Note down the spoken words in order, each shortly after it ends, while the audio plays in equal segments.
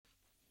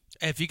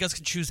If you guys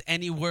can choose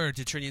any word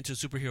to turn you into a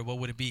superhero, what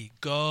would it be?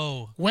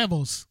 Go.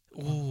 Huevos.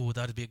 Ooh,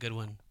 that would be a good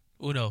one.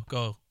 Uno,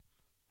 go.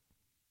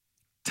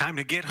 Time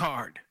to get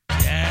hard.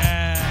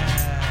 Yes.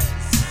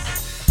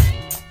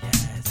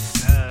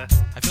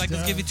 I feel like this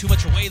is giving too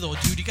much away, though,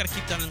 dude. You got to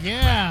keep that in the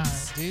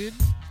brackets. Dude.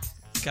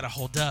 You got to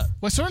hold up.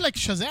 Well, sort of like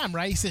Shazam,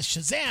 right? He says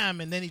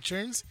Shazam, and then he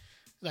turns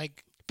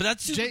like... But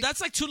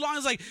that's like too long.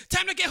 It's like,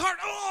 time to get hard.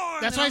 Oh,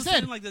 that's what I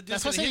said. Like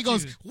that's what I said. He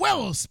goes,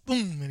 huevos,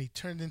 boom, and he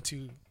turned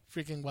into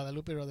freaking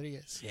Guadalupe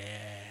Rodriguez. Yeah.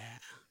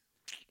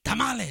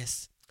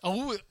 Tamales.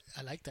 Oh,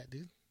 I like that,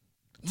 dude.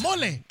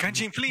 Mole.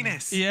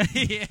 Canchinflines. Yeah.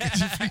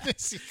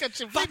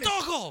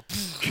 Patojo.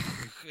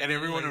 And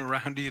everyone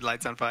around you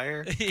lights on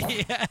fire.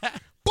 Yeah.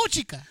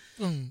 Pochica.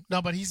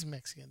 No, but he's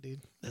Mexican,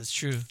 dude. That's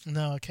true.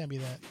 No, it can't be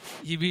that.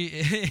 He'd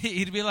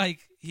be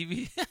like,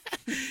 he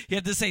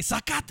had to say,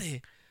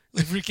 sacate.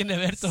 Like freaking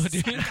Alberto,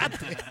 dude.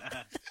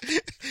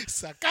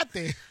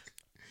 Sacate.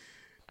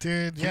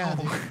 Dude, yeah.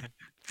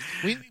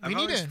 Dude.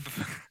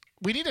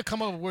 We need to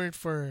come up with a word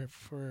for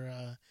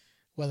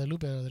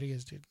Guadalupe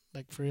Rodriguez, dude.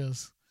 Like, for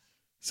reals.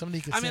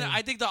 Somebody could say. I mean,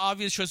 I think the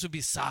obvious choice would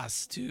be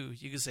Sas, too.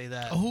 You could say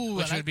that. Oh,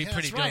 which would be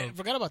pretty dope. Right. I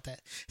forgot about that.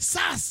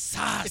 Sas.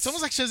 It's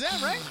almost like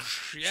Shazam, right?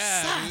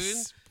 Yeah,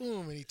 Sas. dude.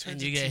 Boom, and he turns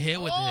and you get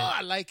hit with it. Oh,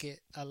 I like it,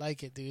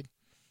 dude.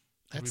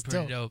 That's That'd be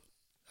pretty dope.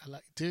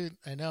 Dude,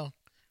 I know.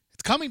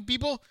 It's coming,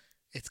 people.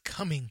 It's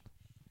coming.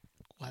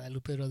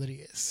 Guadalupe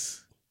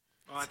Rodriguez.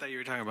 Oh, I thought you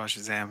were talking about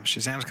Shazam.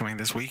 Shazam's coming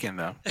this weekend,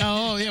 though.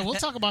 Oh, yeah. We'll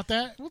talk about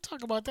that. We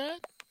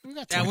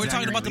got time. We're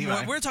talking about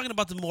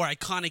the more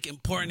iconic,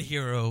 important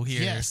hero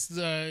here. Yes,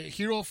 the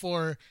hero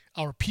for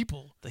our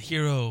people. The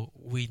hero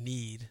we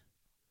need.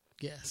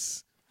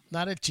 Yes.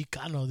 Not a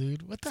Chicano,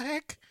 dude. What the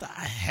heck? The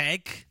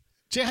heck?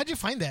 Jay, how'd you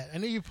find that? I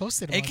know you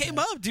posted about it. It came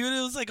up, dude.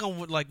 It was like on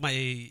like my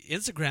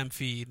Instagram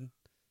feed.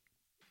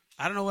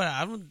 I don't know what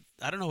I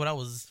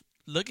was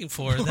looking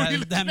for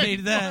that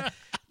made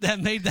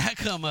that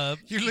come up.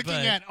 You're looking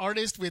at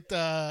artists with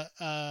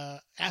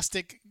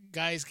Aztec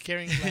guys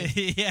carrying like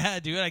yeah,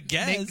 dude. I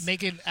guess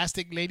naked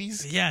Aztec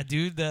ladies. Yeah,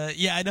 dude.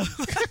 Yeah, I know.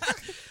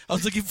 I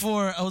was looking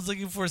for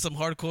some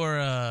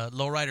hardcore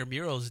lowrider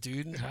murals,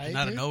 dude. Right, and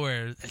out of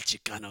nowhere, El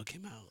Chicano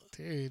came out.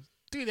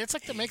 Dude, that's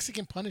like the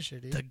Mexican Punisher,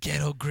 dude. The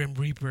ghetto Grim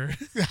Reaper.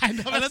 I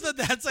know.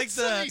 That's like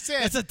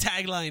that's a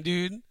tagline,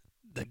 dude.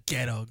 The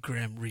ghetto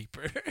Grim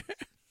Reaper.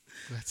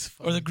 That's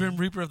funny. Or the Grim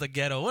Reaper of the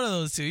ghetto. One of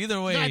those two. Either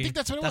way, no, I think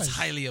that's what it was. That's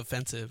highly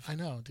offensive. I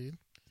know, dude.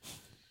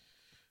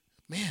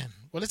 Man,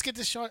 well, let's get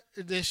this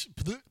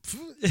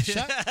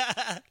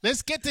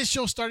let's get this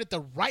show started the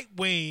right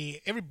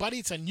way. Everybody,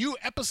 it's a new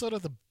episode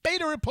of the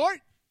Beta Report.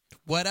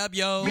 What up,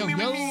 yo? Yo.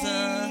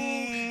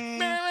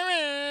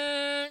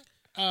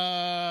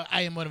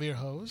 I am one of your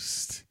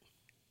hosts.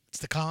 It's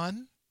the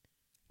Con.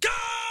 Go!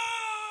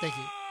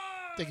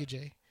 Thank you,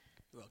 Jay.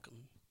 You're welcome.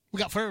 We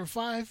got Forever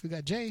 5. We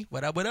got Jay.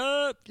 What up? What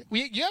up?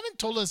 You haven't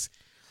told us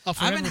a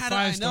Forever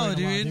 5 story in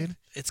a while, dude.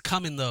 It's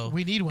coming, though.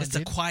 We need one, It's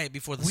the quiet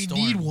before the storm.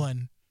 We need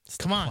one.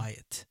 Come on.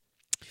 Quiet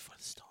before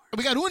the storm.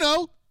 We got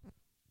Uno.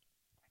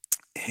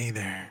 Hey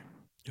there,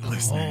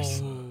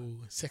 listeners. Oh,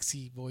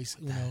 sexy voice,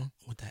 Uno.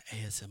 With that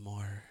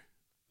ASMR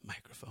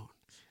microphone.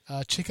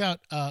 Check out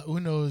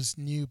Uno's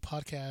new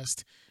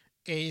podcast,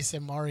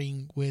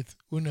 ASMRing with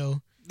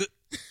Uno.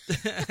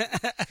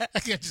 I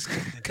can't just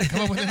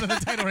come up with another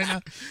title right now.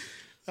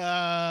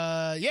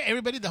 Yeah,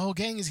 everybody, the whole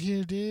gang is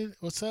here, dude.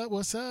 What's up?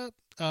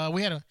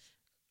 We had to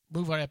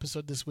move our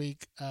episode this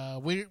week.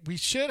 We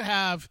should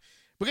have.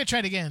 We're gonna try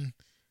it again.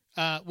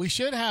 We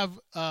should have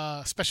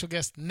a special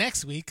guest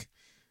next week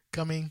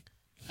coming.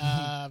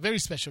 Very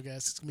special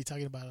guest. It's gonna be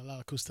talking about a lot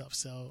of cool stuff.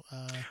 So,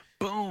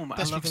 boom!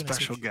 I love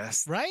special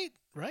guests. Right.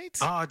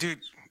 Oh, dude,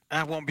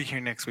 I won't be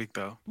here next week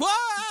though. What?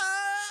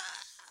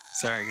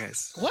 Sorry,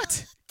 guys.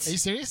 What? Are you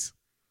serious?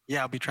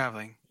 Yeah, I'll be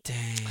traveling.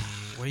 Dang.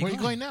 Where are you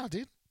going now,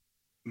 dude?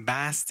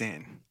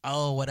 Boston.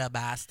 Oh, what up,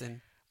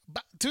 Boston?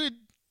 Dude,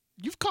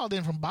 you've called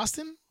in from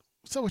Boston.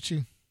 What's up with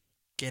you?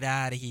 Get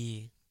out of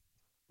here.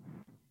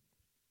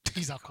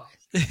 He's all quiet.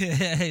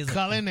 He's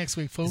Call like, in next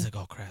week, fool. He's like,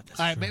 oh, crap. That's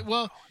all right, true.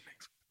 well,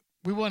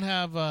 we won't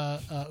have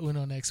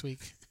Uno next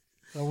week.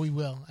 Or we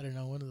will. I don't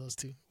know. One of those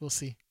two. We'll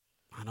see.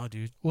 I know,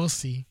 dude. We'll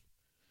see.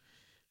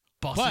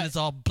 Boston is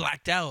all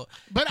blacked out.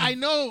 But I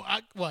know.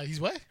 What?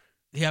 He's what?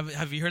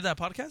 Have you heard that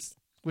podcast?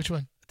 Which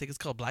one? I think it's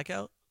called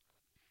Blackout.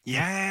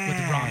 Yes.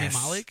 With Rami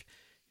Malek.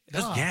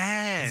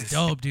 Yes. It's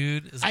dope,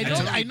 dude.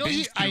 I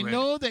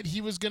know that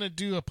he was gonna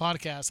do a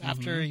podcast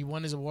after he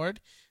won his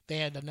award. They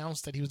had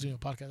announced that he was doing a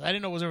podcast. I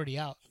didn't know it was already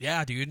out.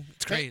 Yeah, dude.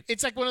 It's great.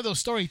 It's like one of those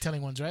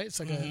storytelling ones, right? It's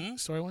like a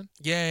story one.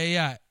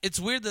 Yeah. It's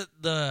weird that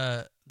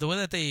the way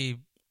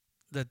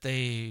that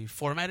they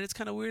format it's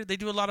kind of weird. They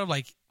do a lot of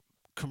like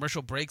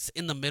commercial breaks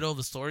in the middle of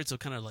the story, so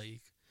kind of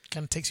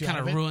takes you out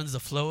of it. Ruins the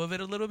flow of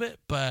it a little bit.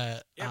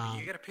 But yeah, but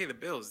you gotta pay the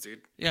bills,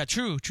 dude. Yeah,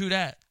 true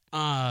that.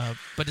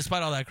 But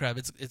despite all that crap,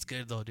 it's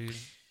good though, dude.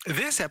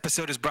 This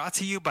episode is brought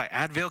to you by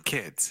Advil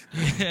Kids.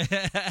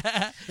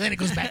 Then it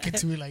goes back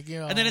into like,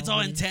 and then it's all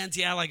intense.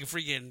 Yeah, like a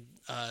freaking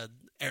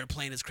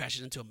airplane is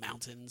crashing into a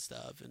mountain and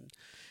stuff, and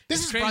This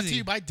It's is brought to crazy.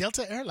 you by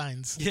Delta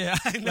Airlines. Yeah,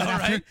 I know,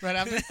 right? Right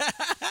after.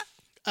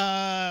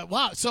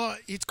 Wow. So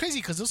it's crazy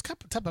because those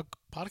type of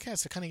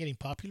podcasts are kind of getting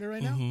popular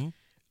right now.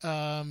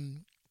 Mm-hmm.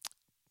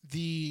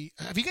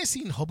 Have you guys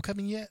seen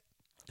Homecoming yet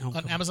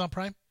on Amazon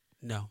Prime?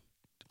 No.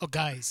 Oh,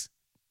 guys,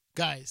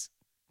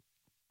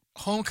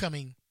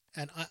 Homecoming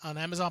and on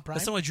Amazon Prime.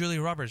 That's the one with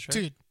Julia Roberts, right?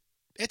 Dude,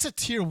 it's a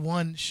tier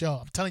 1 show.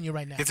 I'm telling you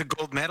right now. It's a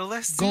gold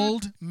medalist.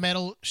 Gold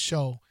medal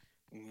show.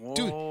 Whoa.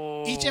 Dude,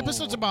 each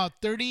episode's about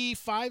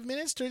 35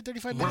 minutes,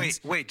 35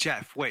 minutes. Wait,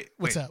 Jeff.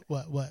 What's up?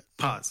 What?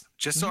 Pause.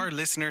 Just so our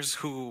listeners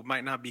who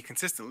might not be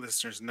consistent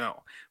listeners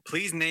know,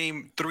 please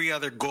name 3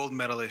 other gold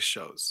medalist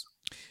shows.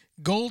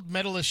 Gold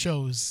medalist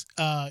shows.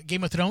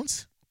 Game of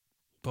Thrones.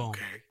 Boom.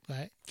 Okay.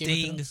 Right? Game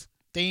Ding. of Thrones.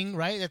 Ding,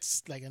 right?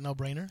 That's like a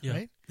no-brainer, Yep.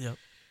 right? Yep.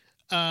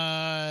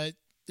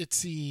 Let's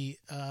see.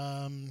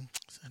 I'm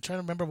trying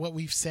to remember what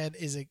we've said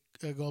is a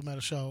gold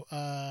medal show.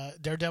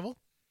 Daredevil,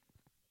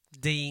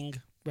 Ding.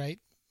 right?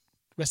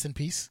 Rest in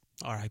peace.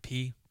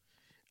 R.I.P.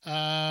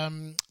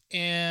 And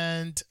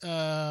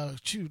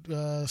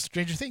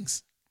Stranger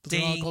Things. Those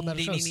are all Ding. gold medal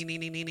Ding, shows. ding, ding,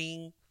 ding, ding,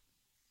 ding.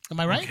 Am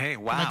I right? Okay.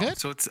 Am Wow. I good?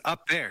 So it's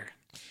up there.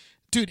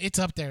 Dude, it's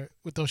up there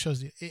with those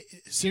shows. Dude.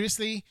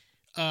 Seriously,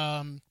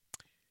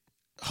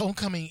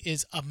 Homecoming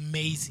is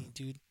amazing,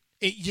 dude.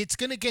 It's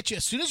going to get you.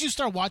 As soon as you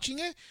start watching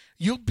it,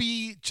 you'll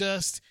be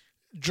just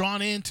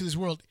drawn into this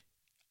world.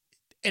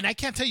 And I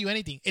can't tell you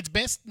anything. It's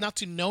best not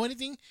to know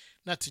anything,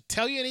 not to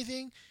tell you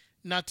anything,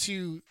 not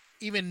to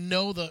even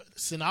know the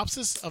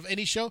synopsis of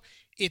any show.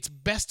 It's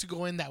best to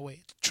go in that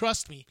way.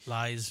 Trust me.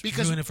 Lies.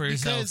 Because- Ruin it for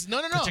yourself. because-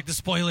 no. Go check the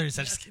spoilers.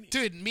 I'm just kidding.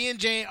 Dude, me and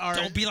Jay are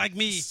Don't be like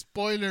me.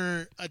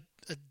 spoiler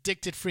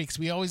addicted freaks.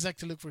 We always like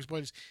to look for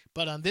spoilers.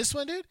 But on this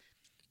one, dude,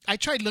 I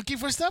tried looking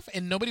for stuff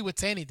and nobody would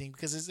say anything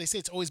because as they say,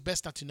 it's always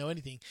best not to know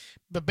anything.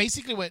 But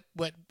basically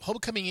what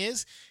Homecoming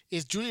is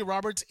Julia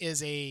Roberts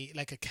is a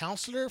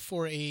counselor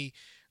for a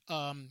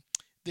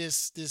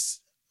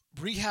this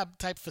rehab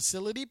type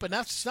facility, but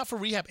it's not for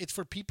rehab. It's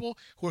for people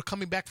who are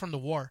coming back from the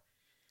war.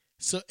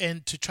 So,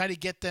 and to try to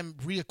get them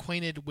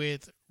reacquainted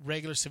with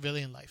regular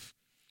civilian life.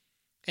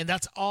 And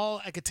that's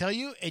all I could tell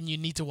you, and you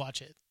need to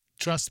watch it.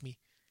 Trust me.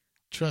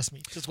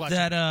 Just watch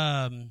it.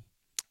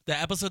 The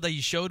episode that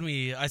you showed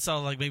me, I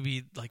saw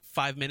maybe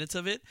 5 minutes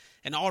of it,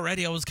 and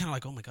already I was kind of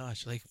like, oh my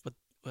gosh,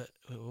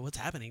 what's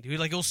happening, dude?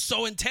 It was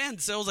so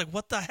intense. I was like,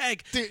 what the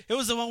heck? Dude. It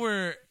was the one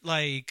where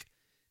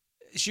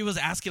she was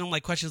asking him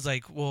questions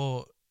like,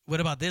 well, what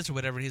about this or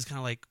whatever? And he's kind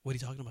of like, what are you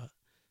talking about?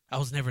 I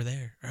was never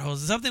there, or I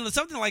was something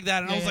like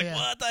that, and I was like,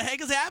 what the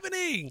heck is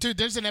happening? Dude,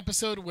 there's an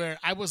episode where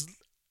I was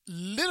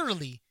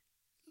literally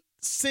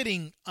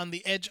sitting on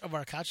the edge of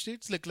our couch,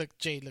 dudes. Look,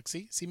 Jay,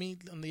 see me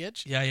on the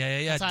edge?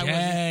 Yeah. That's how I was.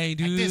 Dang,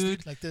 dude. Like this,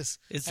 dude. Like this.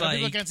 It's I know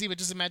people can't see, but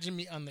just imagine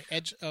me on the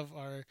edge of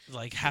our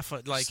half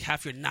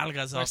your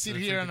nalgas our off seat the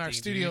here in freaking our thing,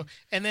 studio. dude.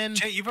 And then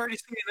Jay, you've already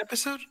seen an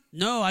episode?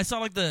 No, I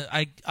saw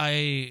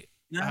I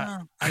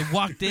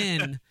walked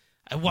in.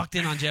 I walked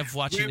in on Jeff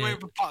watching Wait,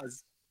 it.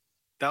 pause.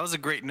 That was a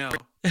great no.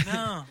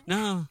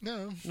 No.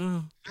 No.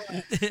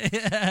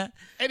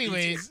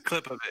 anyways,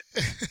 Clip of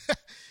it.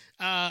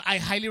 I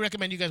highly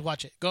recommend you guys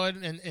watch it. Go ahead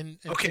and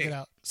Okay. check it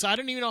out. So I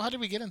don't even know, how did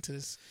we get into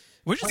this?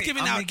 We're just Wait,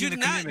 giving I'm out, making dude.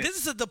 a commitment.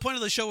 This is the point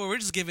of the show where we're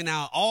just giving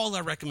out all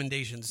our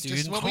recommendations, dude.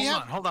 Just what we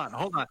have. Hold on.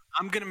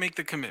 I'm going to make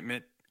the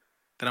commitment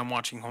that I'm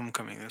watching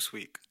Homecoming this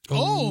week.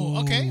 Oh,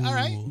 okay. All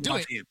right. Do it.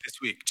 Watching it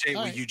this week. Jay,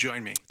 All will right. you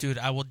join me? Dude,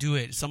 I will do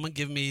it. Someone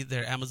give me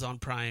their Amazon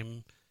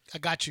Prime. I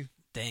got you.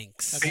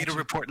 Thanks. Okay. Beta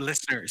report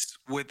listeners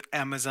with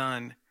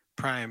Amazon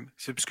Prime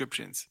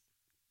subscriptions.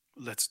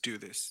 Let's do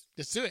this.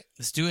 Let's do it.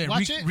 Let's do it.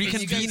 Watch it, and you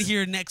Reconvene guys-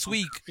 here next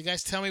week. You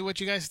guys tell me what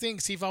you guys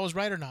think. See if I was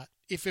right or not.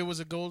 If it was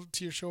a gold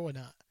tier show or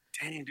not.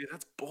 Dang, dude,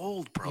 that's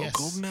bold, bro. Yes.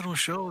 Gold medal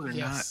shows or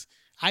Yes.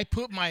 I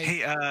put my not.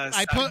 Hey,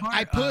 I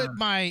put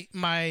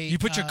my You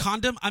put your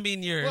condom? I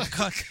mean, your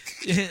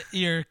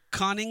your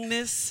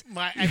conningness.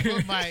 I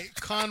put my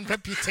con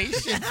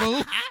reputation,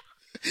 fool.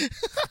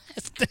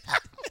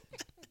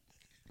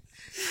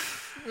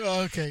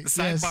 Okay.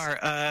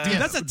 sidebar. Dude,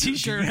 that's a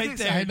T-shirt right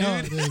there, I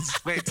know dude. it is.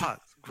 Wait, pause.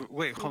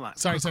 Wait, hold on.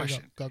 Sorry, Quick go,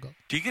 question. go.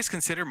 Do you guys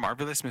consider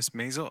Marvelous Miss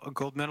Maisel a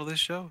gold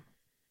medalist show?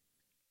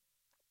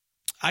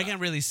 I can't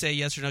really say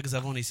yes or no because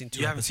I've only seen 2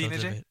 You haven't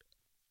episodes seen it,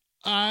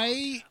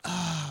 of Jay?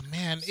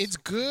 Man, it's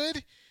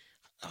good.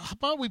 How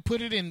about we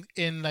put it in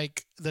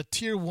the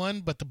tier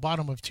 1, but the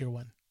bottom of tier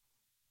 1,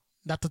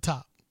 not the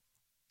top.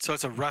 So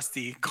it's a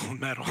rusty gold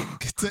medal.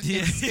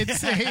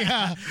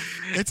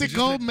 It's a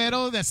gold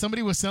medal that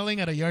somebody was selling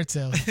at a yard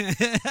sale.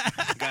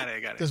 Got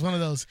it. There's one of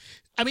those.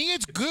 I mean,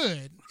 it's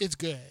good. It's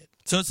good.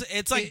 So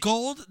it's like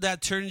gold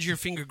that turns your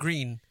finger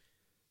green.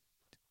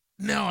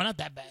 No, not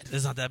that bad.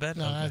 It's not that bad.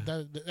 No,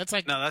 Okay. that's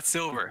like No, that's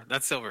silver.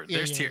 Yeah,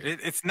 There's yeah, tier.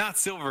 It's not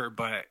silver,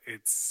 but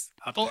it's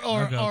up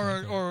or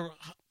there. or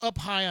up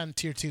high on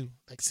tier 2,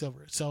 like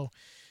silver. So,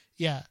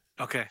 yeah,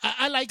 Okay.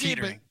 I like it,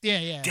 but Teetering.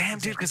 yeah. Damn,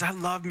 dude, exactly. because I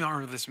love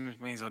Marvelous Miss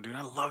Maisel, dude.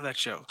 I love that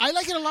show. I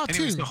like it a lot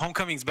Anyways, too. so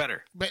Homecoming's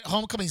better. But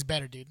Homecoming's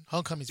better, dude.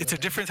 Homecoming's It's a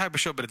better. different type of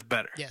show, but it's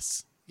better.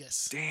 Yes.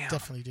 Damn.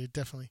 Definitely, dude.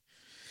 Definitely.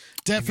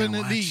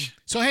 Definitely. watch.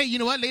 So hey, you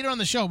know what? Later on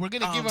the show, we're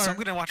gonna give our. So I'm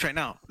gonna watch right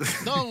now.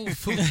 No.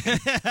 Food. Later.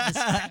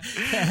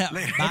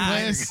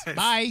 Anyways, guys.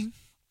 bye.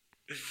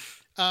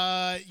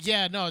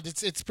 Yeah, no,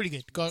 it's pretty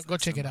good. Go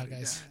check it out,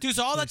 guys. Dude,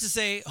 so all that to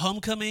say,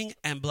 Homecoming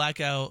and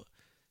Blackout.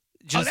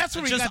 Just, that's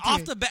where we just got off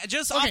to the bat.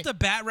 Just Okay. off the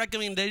bat,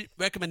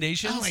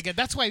 recommendations. Oh my god,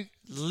 that's why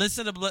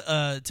Listen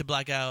to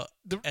Blackout,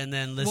 and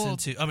then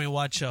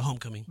watch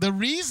Homecoming. the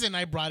reason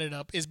I brought it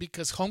up is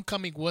because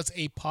Homecoming was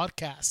a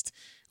podcast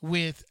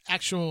with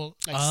actual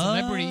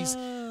celebrities,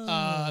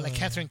 like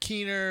Catherine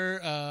Keener.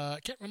 I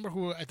can't remember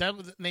who. That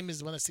was, the name is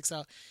the one that sticks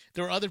out.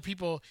 There were other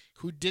people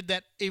who did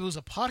that. It was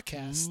a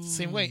podcast,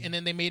 same way, and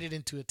then they made it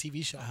into a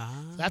TV show.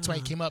 So that's why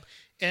it came up.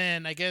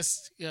 And I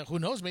guess who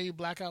knows? Maybe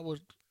Blackout would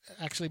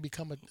actually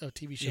become a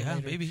TV show. Yeah,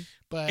 later. maybe.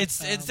 But It's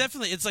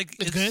definitely it's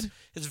good.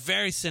 It's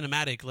very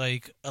cinematic.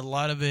 Like a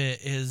lot of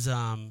it is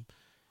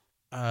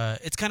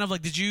it's kind of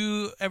like. Did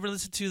you ever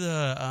listen to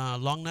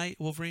the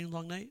Wolverine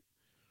Long Night?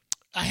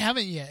 I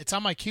haven't yet. It's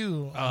on my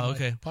queue. Oh,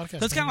 okay. Podcast.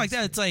 That's kind of like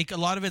that. It's like a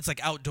lot of it's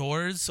like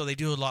outdoors, so they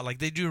do a lot. Like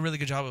they do a really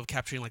good job of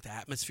capturing like the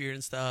atmosphere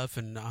and stuff,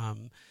 and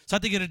so I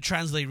think it'd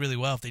translate really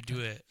well if they do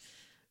it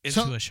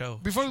into a show.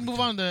 Before we move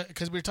on to,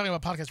 because we were talking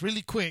about podcasts,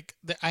 really quick,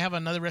 I have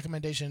another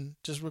recommendation,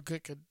 just real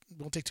quick. It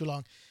won't take too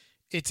long.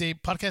 It's a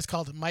podcast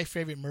called My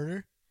Favorite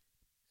Murder.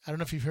 I don't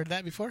know if you've heard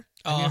that before.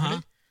 Have you ever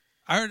heard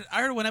it?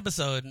 I heard one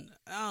episode.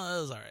 Oh,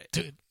 it was all right.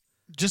 Dude,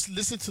 just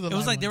listen to the. It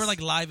was like they were ones.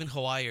 like live in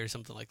Hawaii or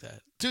something like that.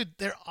 Dude,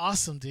 they're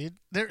awesome, dude.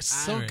 They're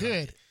so really good.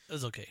 liked it. It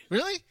was okay.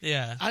 Really?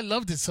 Yeah. I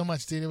loved it so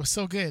much, dude. It was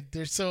so good.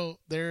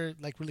 They're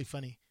like really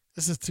funny.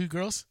 This is two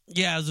girls.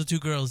 Yeah, it was the two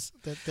girls.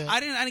 That I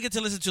didn't get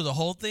to listen to the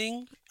whole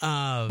thing.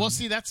 well,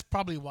 see, that's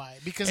probably why,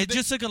 because it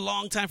just took a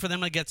long time for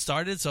them to get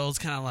started. So it was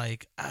kind of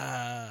like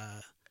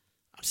I'm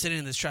sitting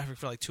in this traffic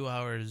for like 2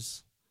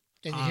 hours.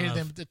 and you hear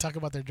them talk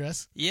about their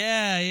dress.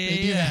 Yeah, They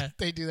do that.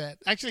 They do that.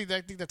 Actually,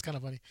 I think that's kind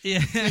of funny. Yeah.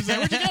 He's like,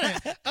 where'd you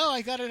get it? Oh,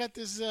 I got it at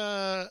this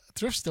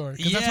thrift store.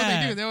 Because that's what they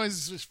Yeah. do. They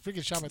always just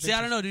freaking shop at. See,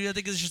 I don't know, dude. I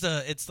think it's just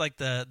it's like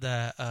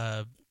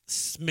the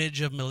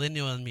smidge of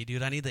millennial in me,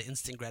 dude. I need the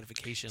instant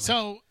gratification.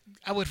 So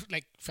I would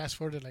like fast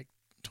forward to like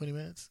 20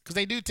 minutes because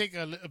they do take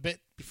a bit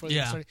before they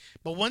get started.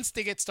 But once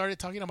they get started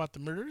talking about the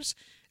murders,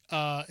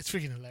 it's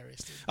freaking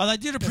hilarious, dude. I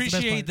did the best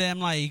appreciate part. them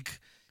like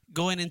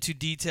going into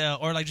detail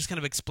or like just kind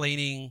of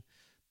explaining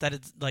that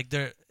it's like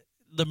the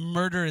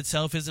murder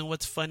itself isn't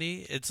what's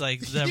funny. It's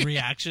like the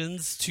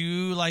reactions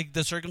to like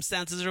the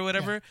circumstances or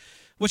whatever. Yeah.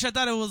 Which I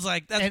thought it was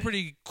like that's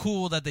pretty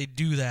cool that they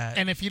do that.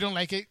 And if you don't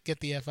like it, get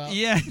the F out.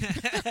 Yeah,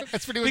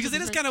 That's pretty much because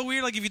it is kind of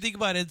weird. Like if you think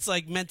about it, it's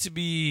like meant to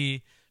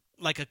be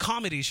like a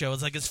comedy show.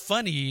 It's like it's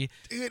funny,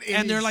 Dude,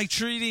 and they're like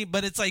treating,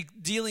 but it's like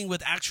dealing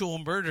with actual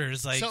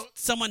murders. Like So-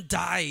 someone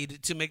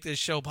died to make this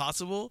show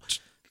possible.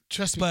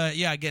 Trust me. But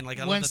yeah, again, like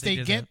I love Once that they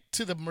they did get that.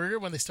 to the murder,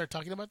 when they start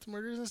talking about the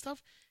murders and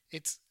stuff,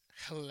 it's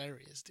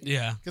hilarious, dude.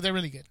 Yeah. Because they're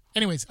really good.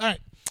 Anyways, all right.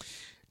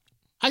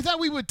 I thought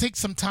we would take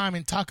some time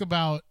and talk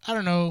about, I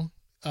don't know,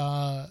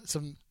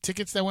 some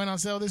tickets that went on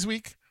sale this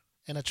week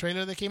and a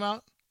trailer that came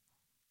out.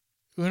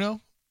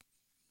 Uno,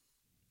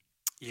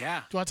 do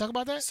Yeah. you want to talk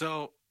about that?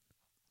 So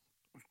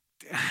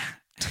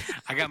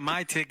I got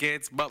my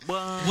tickets, but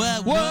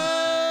What?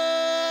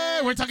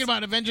 We're talking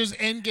about Avengers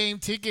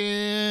Endgame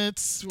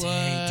tickets. What?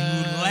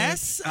 Dang, dude,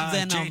 less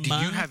than Jay, a do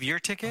month you have your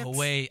tickets?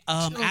 away.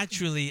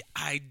 Actually,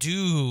 I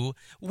do.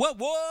 What?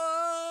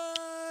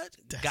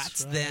 That's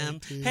Got right, them.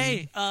 dude.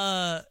 Hey,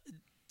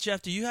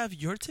 Jeff, do you have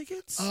your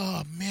tickets?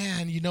 Oh,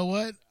 man. You know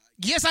what?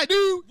 Yes, I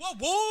do. What?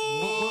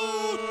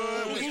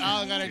 We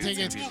all got our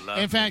tickets. be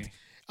lovely. In fact,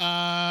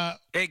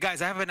 Hey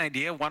guys, I have an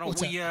idea. Why don't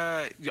What's we?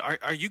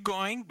 Are you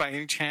going by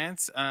any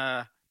chance?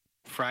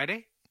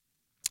 Friday?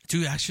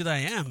 Dude, actually, I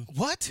am.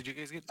 what? Did you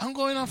guys get? I'm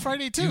going on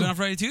Friday, too. You going on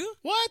Friday too?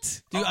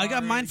 What? Dude, I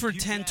got mine for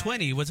You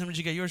 10:20. What time did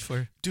you get yours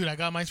for? Dude, I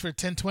got mine for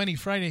 10:20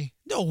 Friday.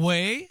 No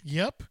way.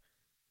 Yep.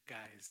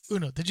 Guys,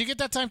 Uno, did you get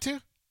that time, too?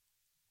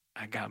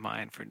 I got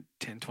mine for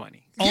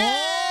 10:20 Yeah!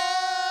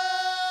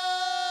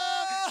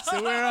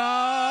 So we're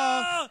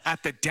off.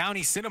 at the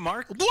Downey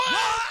Cinemark.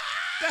 What?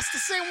 That's the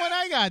same one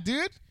I got,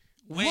 dude.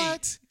 Wait.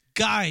 What?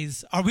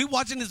 Guys, are we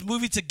watching this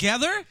movie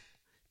together?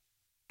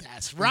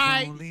 That's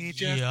right. Only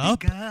just Yup.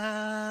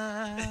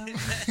 begun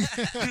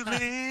to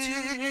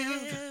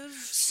live.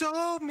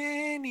 So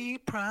many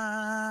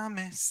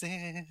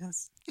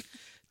promises.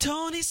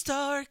 Tony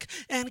Stark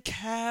and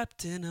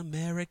Captain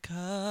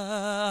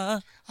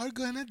America. Are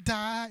gonna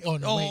die. Oh,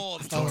 no, Oh,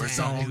 wait. the Oh, Doors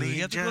damn, dude. only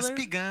You have to go just there?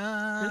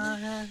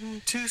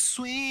 begun to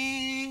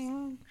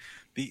swing.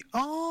 The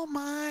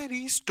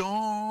almighty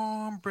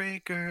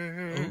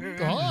stormbreaker.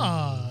 Oh,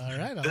 all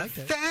right. I The like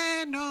that.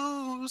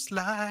 Thanos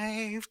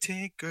life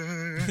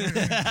taker.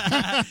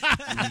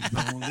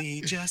 We've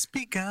only just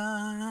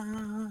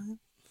begun.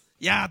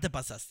 Ya te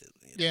pasaste.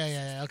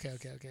 Yeah. Okay.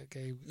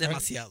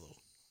 Demasiado.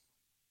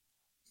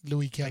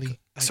 Louis Kelly.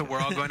 So we're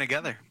all going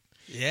together.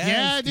 Yes,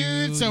 Yeah,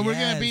 dude. So we're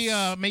gonna be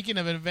yes. making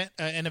an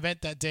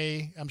event that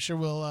day. I'm sure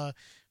we'll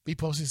be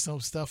posting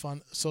some stuff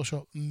on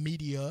social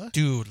media.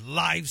 Dude,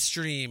 live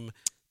stream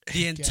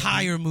The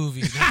entire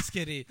movie. No, just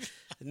kidding.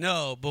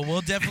 No, but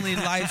we'll definitely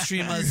live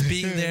stream us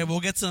being there. We'll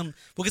get some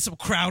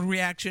crowd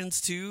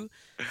reactions too.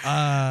 We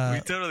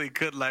totally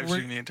could live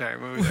stream the entire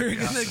movie. We're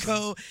gonna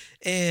go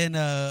and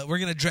we're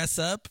gonna dress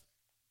up.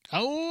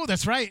 Oh,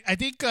 that's right. I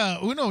think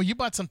Uno, you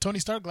bought some Tony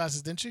Stark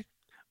glasses, didn't you?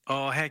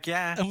 Oh, heck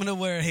yeah. I'm gonna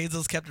wear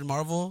Hazel's Captain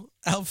Marvel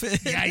outfit.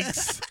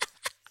 Yikes.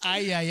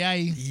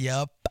 Ay.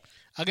 Yep.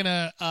 I'm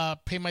gonna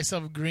paint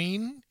myself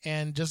green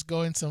and just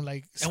go in some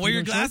like And wear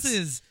your shorts.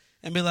 glasses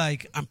and be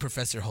like, I'm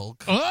Professor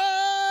Hulk.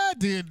 Oh,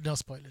 dude, no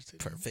spoilers.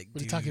 Dude. Perfect.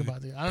 What are you talking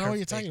about, dude? I don't know what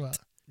you're talking about.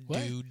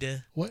 What?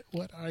 Dude.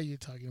 What are you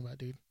talking about,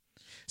 dude?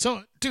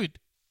 So, dude,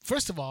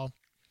 first of all,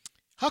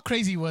 how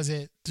crazy was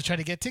it to try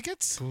to get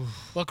tickets? Oof.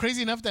 Well,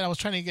 crazy enough that I was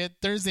trying to get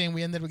Thursday and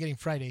we ended up getting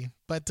Friday.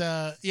 But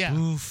yeah,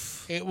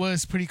 Oof. It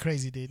was pretty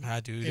crazy, dude.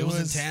 Dude, it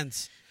was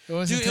intense. It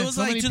was dude, intense.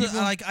 it was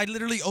like I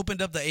literally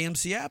opened up the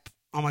AMC app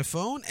on my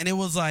phone and it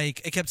was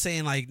like it kept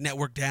saying like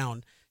network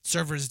down,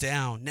 servers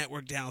down,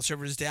 network down,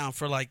 servers down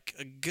for like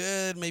a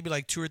good maybe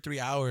like 2 or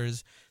 3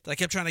 hours that I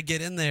kept trying to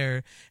get in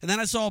there. And then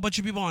I saw a bunch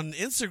of people on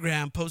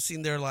Instagram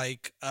posting their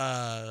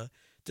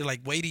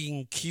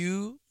waiting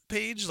queue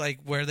page, like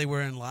where they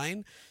were in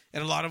line.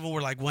 And a lot of them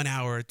were like 1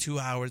 hour, 2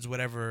 hours,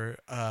 whatever,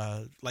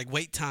 like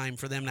wait time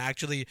for them to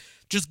actually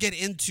just get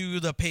into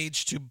the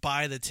page to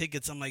buy the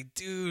tickets. I'm like,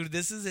 dude,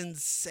 this is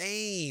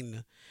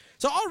insane.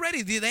 So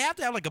already they have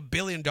to have like $1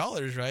 billion,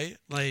 right?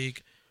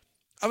 Like,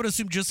 I would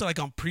assume just like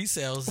on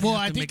pre-sales. Well,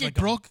 I think it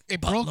broke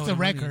the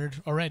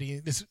record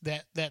already.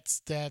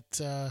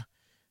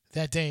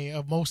 That day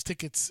of most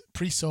tickets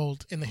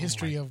pre-sold in the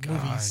history of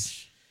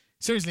movies.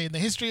 Seriously, in the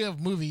history of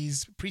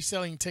movies,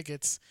 pre-selling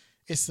tickets,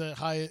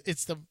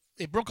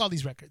 it broke all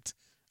these records.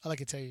 All I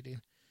can tell you, dude.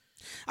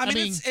 I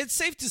mean, it's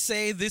safe to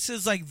say this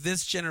is like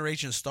this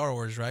generation Star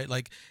Wars, right?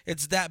 Like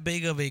it's that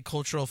big of a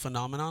cultural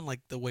phenomenon, like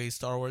the way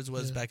Star Wars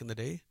was back in the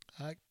day.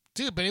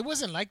 Dude, but it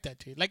wasn't like that,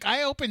 dude. Like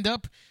I opened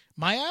up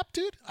my app,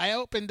 dude. I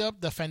opened up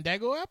the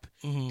Fandango app,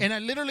 and I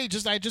literally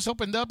just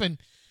opened up and,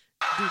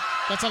 dude,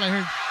 that's all I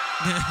heard.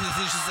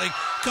 It's just like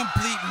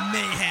complete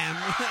mayhem.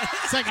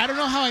 It's like I don't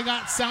know how I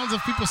got sounds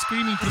of people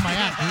screaming through my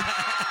app, dude.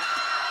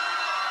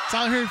 That's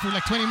all I heard for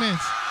like 20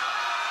 minutes.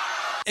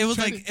 It was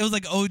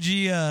like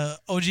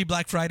OG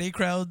Black Friday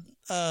crowd.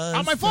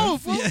 On my phone,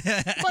 fool.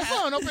 Yeah. My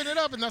phone, open it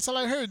up, and that's all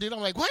I heard, dude. I'm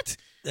like, what?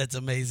 That's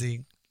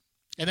amazing.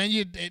 And then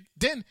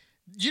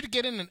you'd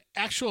get in an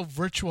actual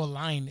virtual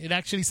line. It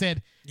actually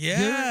said,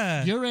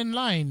 "Yeah, you're in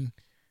line.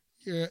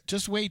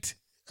 Just wait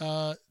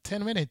 10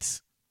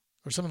 minutes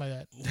or something like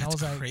that." And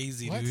that's I was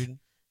crazy, like, dude.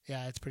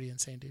 Yeah, it's pretty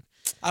insane, dude.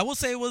 I will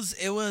say it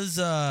was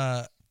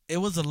a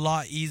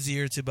lot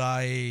easier to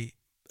buy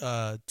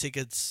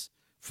tickets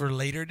for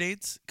later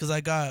dates because I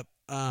got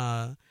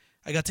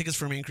tickets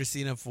for me and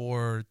Christina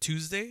for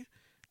Tuesday,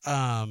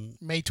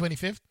 May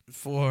 25th.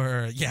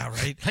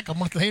 Like a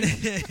month later.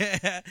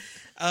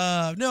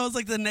 No, it was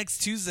like the next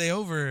Tuesday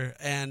over,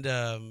 and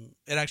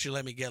it actually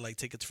let me get like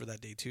tickets for that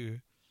day too.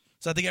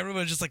 So I think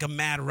everybody was just like a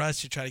mad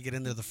rush to try to get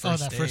in there the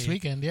first day. First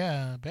weekend,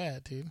 yeah,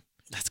 bad, dude.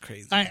 That's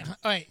crazy. All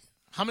right.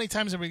 How many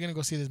times are we gonna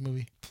go see this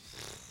movie?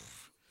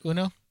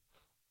 Uno?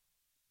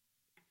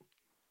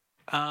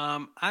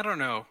 I don't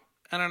know.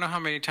 I don't know how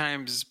many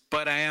times,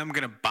 but I am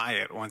going to buy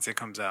it once it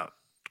comes out.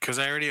 Because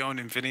I already own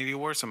Infinity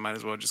War, so I might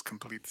as well just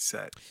complete the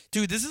set.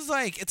 Dude, this is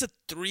like, it's a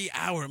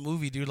 3-hour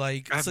movie, dude.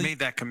 Like, I've made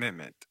that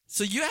commitment.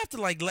 So you have to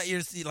like you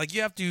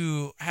have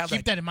to have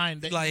keep that in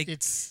mind.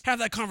 Have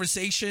that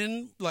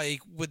conversation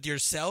like with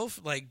yourself.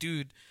 Like,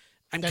 dude,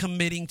 I'm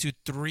committing to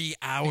 3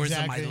 hours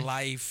of my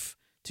life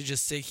to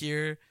just sit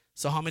here.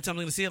 So how many times am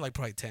I going to see it? Like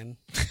probably 10.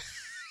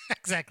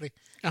 Exactly.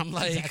 I'm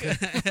like,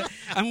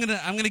 I'm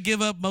gonna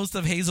give up most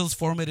of Hazel's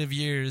formative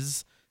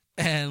years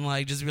and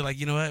like just be like,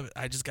 you know what?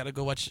 I just gotta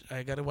watch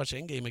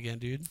ENDGAME again,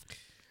 dude.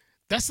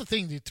 That's the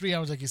thing, dude. 3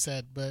 hours, like you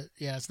said, but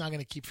yeah, it's not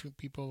gonna keep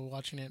people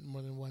watching it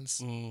more than once,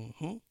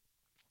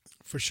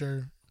 for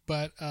sure.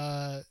 But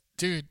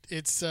dude,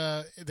 it's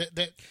So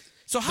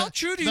how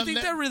true do you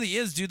think that really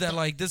is, dude? That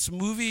like this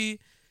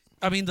movie,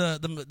 I mean,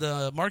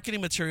 the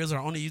marketing materials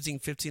are only using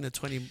 15 to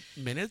 20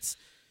 minutes,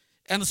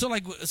 and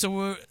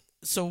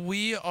so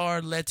we are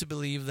led to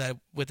believe that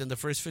within the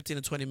first 15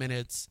 to 20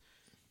 minutes,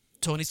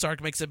 Tony Stark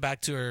makes it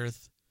back to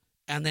Earth,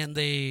 and then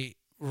they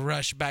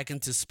rush back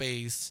into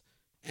space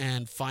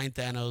and find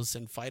Thanos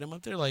and fight him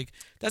up there. Like,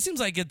 that seems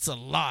like it's a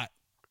lot.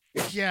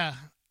 Yeah.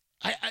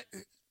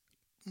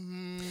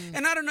 And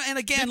I don't know. And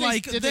again,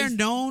 they're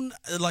known,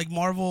 like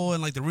Marvel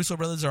and like the Russo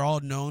brothers are all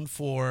known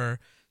for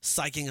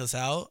psyching us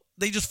out.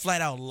 They just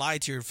flat out lie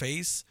to your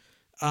face.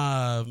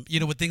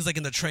 With things like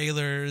in the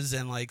trailers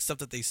and like stuff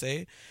that they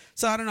say.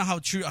 So I don't know how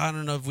true. I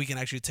don't know if we can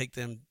actually take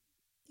them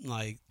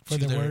like for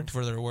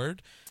their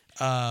word.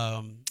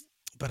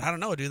 But I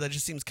don't know, dude. That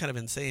just seems kind of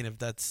insane.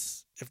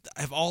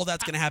 If all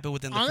that's gonna happen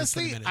within the first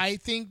 20 minutes. I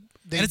think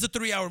and it's a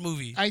 3-hour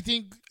movie. I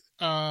think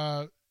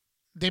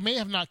they may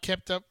have not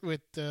kept up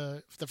with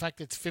the fact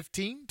that it's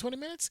 15-20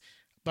 minutes,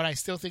 but I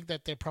still think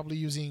that they're probably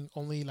using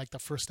only like the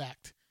first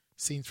act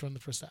scenes from the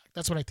first act.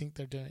 That's what I think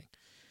they're doing.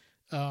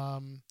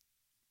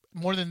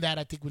 more than that,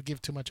 I think would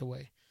give too much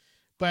away.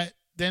 But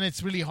then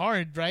it's really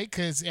hard, right?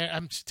 Because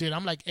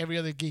I'm like every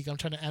other geek. I'm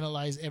trying to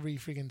analyze every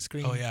freaking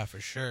screen. Oh yeah, for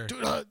sure.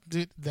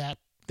 Dude, that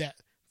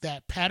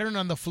pattern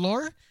on the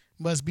floor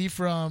must be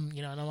from,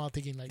 and I'm all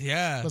thinking like,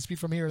 must be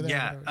from here or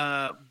there.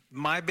 Yeah.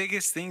 My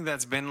biggest thing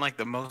that's been like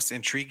the most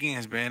intriguing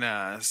has been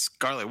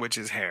Scarlet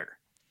Witch's hair,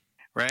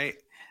 right?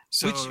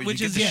 So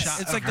which is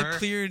it's like the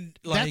clear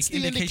that's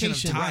the indication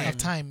of time. Of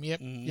time. Yep.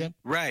 Yep.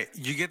 Right.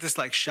 You get this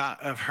like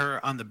shot of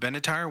her on the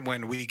Benatar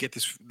when we get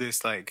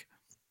this like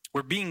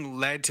we're being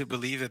led to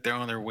believe that they're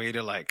on their way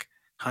to like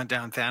hunt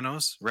down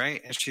Thanos,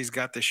 right? And she's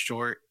got this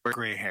short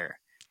gray hair.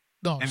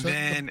 No, and so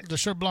then the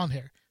short blonde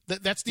hair.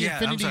 That's the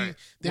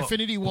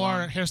Infinity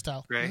War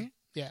hairstyle, right? Mm-hmm.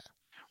 Yeah.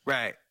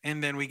 Right.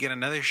 And then we get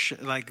another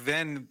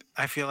then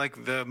I feel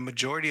like the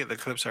majority of the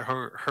clips are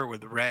her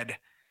with red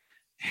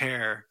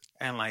hair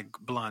and like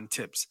blonde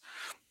tips.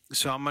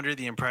 So I'm under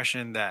the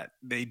impression that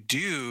they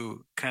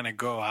do kind of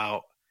go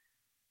out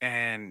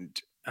and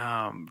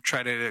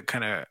try to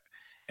kind of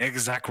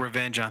exact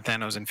revenge on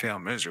Thanos and fail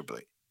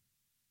miserably.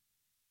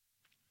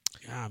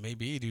 Yeah,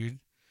 maybe, dude.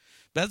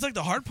 That's like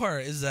the hard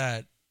part is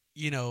that,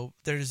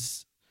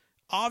 there's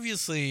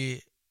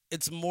obviously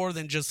it's more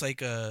than just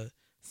like a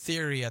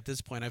theory at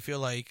this point. I feel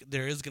like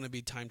there is going to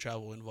be time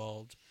travel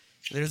involved.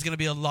 There's going to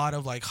be a lot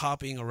of like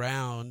hopping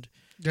around.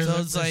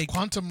 There's like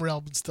quantum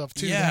realm and stuff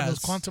too. Yeah, those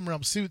quantum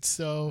realm suits.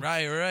 So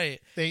right.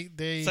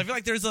 They. So I feel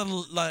like there's a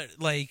lot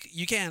like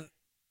you can't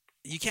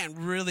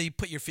really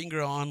put your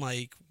finger on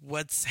like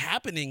what's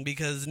happening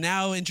because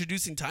now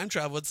introducing time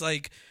travel, it's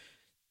like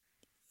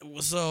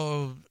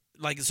so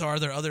are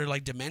there other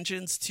like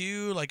dimensions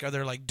too? Like are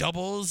there like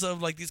doubles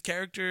of like these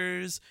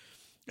characters?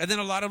 And then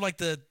a lot of like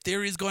the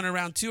theories going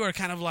around too are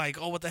kind of like,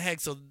 oh, what the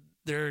heck? So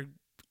they're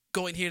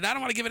going here. And I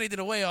don't want to give anything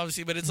away,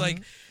 obviously, but it's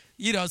like.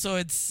 So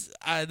it's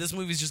this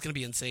movie's just gonna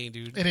be insane,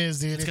 dude. It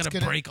is, dude. It's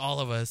gonna break all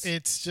of us.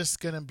 It's just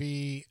gonna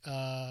be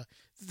the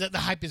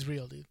hype is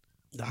real, dude.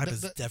 The hype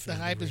is definitely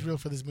the hype is real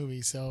for this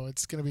movie, so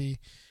it's gonna be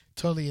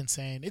totally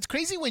insane. It's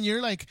crazy when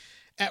you're like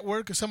at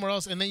work or somewhere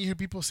else, and then you hear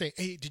people say,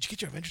 "Hey, did you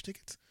get your Avenger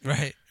tickets?"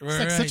 Right. It's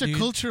like such a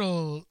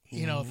cultural,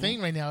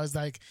 thing right now. Is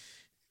like,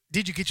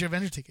 did you get your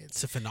Avenger tickets?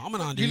 It's a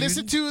phenomenon, dude. You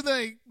listen to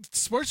the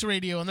sports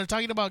radio, and they're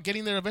talking about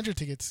getting their Avenger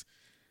tickets.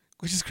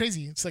 Which is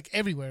crazy. It's like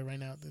everywhere right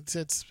now.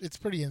 It's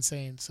pretty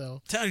insane.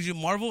 So telling you,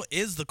 Marvel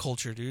is the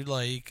culture, dude.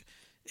 Like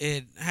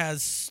it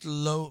has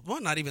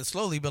not even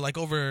slowly, but like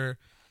over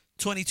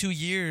 10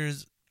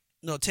 years,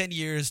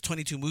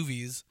 22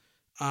 movies.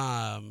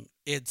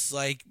 It's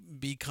like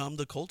become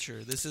the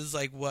culture. This is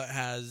like what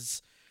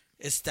has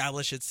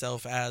established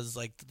itself as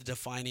like the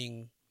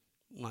defining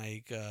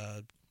like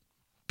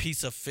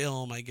piece of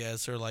film, I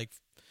guess, or like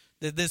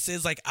this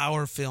is like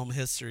our film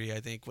history.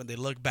 I think when they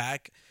look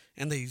back.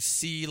 And they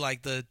see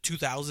like the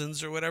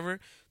 2000s or whatever,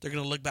 they're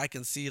going to look back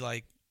and see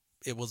like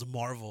it was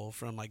Marvel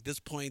from like this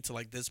point to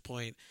like this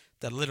point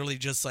that literally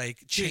just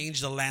like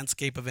changed the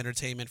landscape of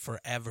entertainment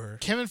forever.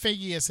 Kevin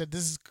Feige has said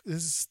this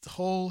is the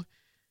whole,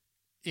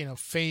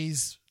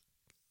 phase,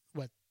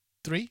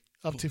 3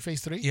 up to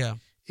phase 3? Yeah.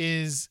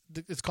 It's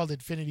called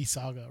Infinity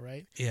Saga,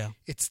 right? Yeah.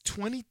 It's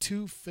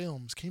 22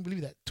 films. Can you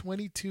believe that?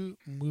 22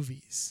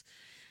 movies.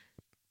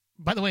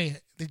 By the way,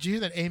 did you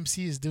hear that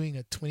AMC is doing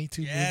a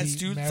 22 movie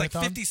dude, marathon? It's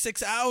like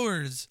 56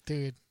 hours.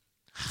 Dude,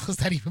 how is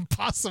that even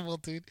possible,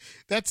 dude?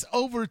 That's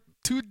over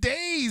 2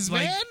 days,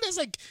 man. That's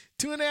like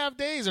 2.5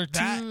 days or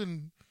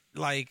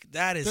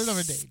that is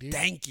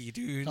stanky,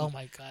 dude. Oh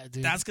my God,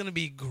 dude. That's going to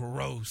be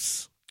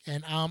gross.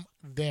 And I'm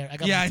there. I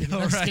got I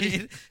know,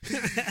 right?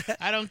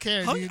 I don't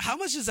care, dude. How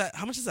much does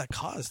that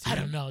cost? Dude? I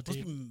don't know, dude.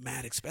 It must be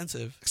mad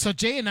expensive. So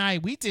Jay and I,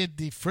 we did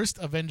the first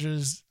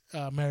Avengers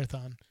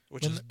marathon.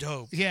 Which is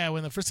dope. Yeah,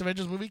 when the first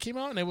Avengers movie came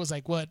out, and it was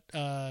like,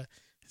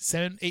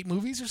 7, 8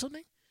 movies or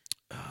something?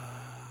 Yeah,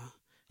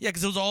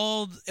 because it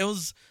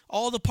was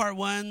all the part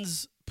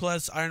ones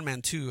plus Iron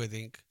Man 2, I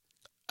think.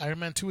 Iron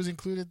Man 2 was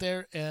included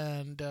there,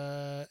 and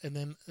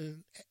then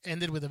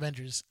ended with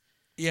Avengers.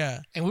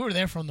 Yeah. And we were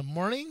there from the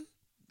morning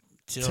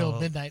till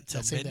midnight.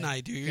 Till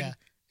midnight, dude. Yeah.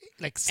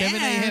 Like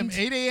 7 a.m.,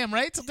 8 a.m.,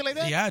 right? Something like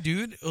that? Yeah,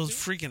 dude. It was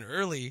freaking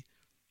early.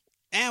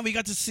 And we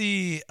got to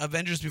see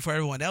Avengers before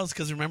everyone else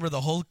because remember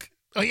the Hulk...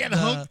 Oh yeah, the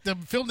Hulk. The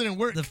film didn't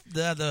work.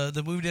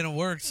 The movie didn't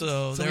work,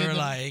 so they were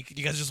like,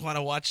 "You guys just want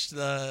to watch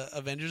the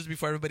Avengers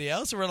before everybody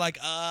else?" And we're like,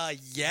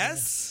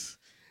 yes.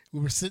 We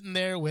were sitting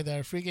there with our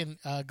freaking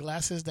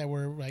glasses that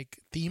were like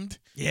themed.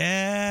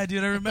 Yeah,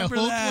 dude, I remember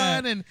the Hulk that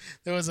one, and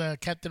there was a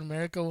Captain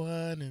America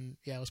one, and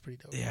yeah, it was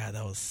pretty dope. Yeah,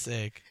 that was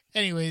sick.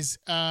 Anyways,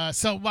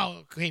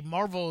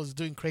 Marvel is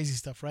doing crazy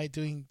stuff, right?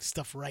 Doing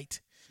stuff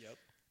right. Yep.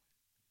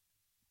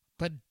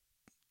 But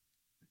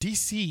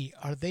DC,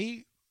 are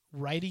they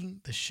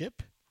righting the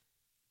ship?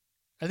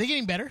 Are they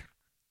getting better?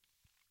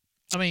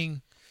 I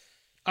mean,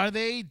 are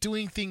they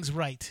doing things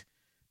right?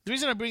 The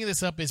reason I'm bringing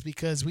this up is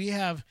because we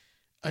have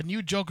a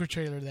new Joker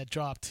trailer that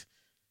dropped.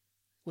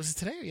 Was it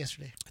today or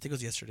yesterday? I think it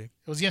was yesterday.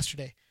 It was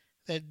yesterday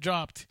that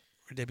dropped.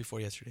 Or day before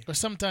yesterday. Or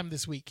sometime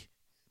this week.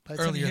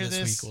 Earlier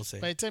this week, we'll say.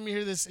 By the time you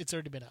hear this, it's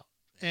already been out.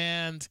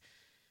 And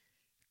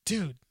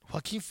Dude,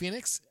 Joaquin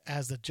Phoenix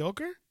as the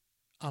Joker,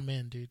 I'm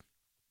in, dude.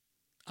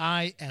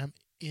 I am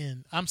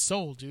in. I'm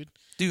sold, dude.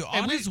 Dude,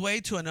 on his way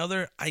to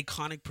another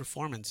iconic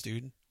performance,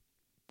 dude.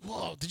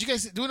 Whoa, did you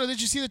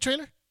see the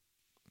trailer?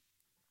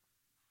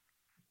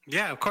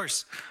 Yeah, of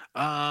course.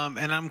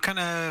 And I'm kind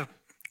of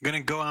going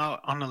to go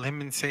out on a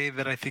limb and say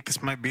that I think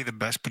this might be the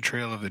best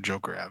portrayal of the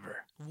Joker ever.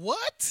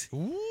 What?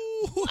 Ooh.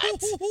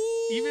 What?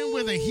 Even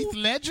with a Heath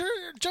Ledger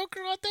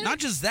Joker out there? Not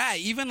just that,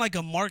 even like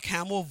a Mark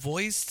Hamill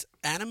voiced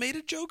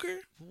animated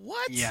Joker?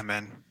 What? Yeah,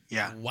 man.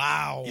 Yeah.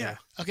 Wow. Yeah.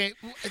 Okay,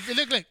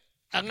 look.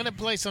 I'm going to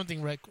play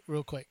something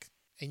real quick.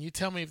 And you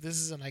tell me if this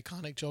is an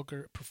iconic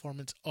Joker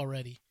performance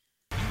already.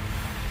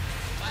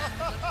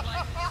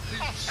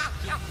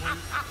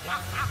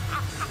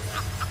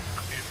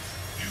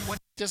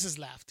 Just his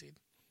laugh, dude.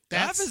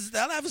 That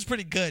laugh is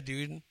pretty good,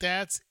 dude.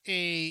 That's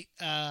a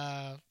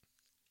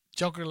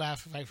Joker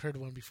laugh if I've heard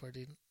one before,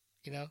 dude.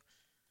 You know?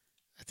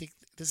 I think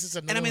this is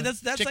another And I mean, one.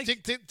 that's like...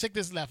 Check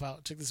this laugh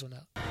out. Check this one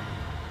out.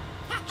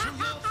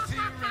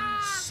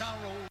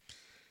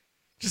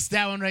 Just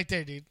that one right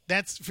there, dude.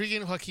 That's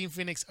freaking Joaquin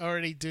Phoenix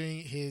already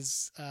doing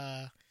his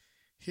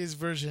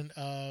version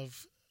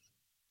of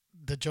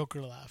the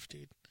Joker laugh,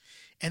 dude.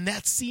 And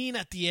that scene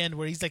at the end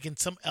where he's like in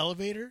some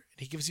elevator and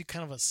he gives you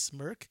kind of a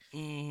smirk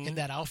in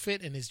that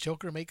outfit and his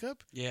Joker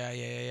makeup.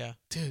 Yeah.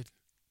 Dude,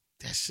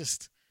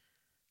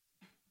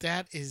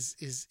 that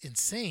is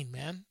insane,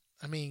 man.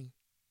 I mean,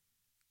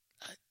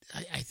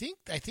 I think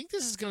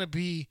this is gonna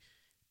be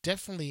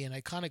definitely an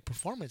iconic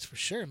performance for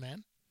sure,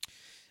 man.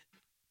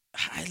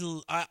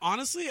 I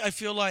honestly, I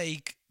feel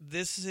like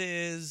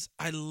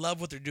I love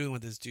what they're doing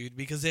with this, dude,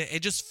 because it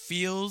just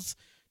feels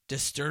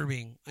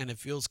disturbing and it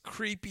feels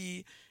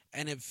creepy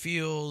and it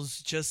feels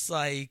just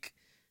like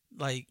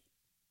I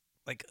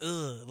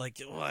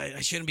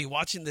shouldn't be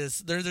watching this.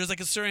 There's like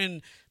a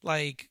certain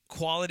like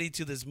quality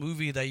to this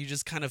movie that you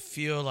just kind of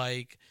feel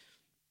like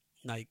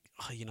I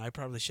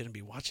probably shouldn't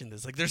be watching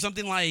this. Like there's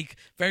something like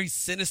very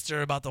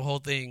sinister about the whole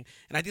thing,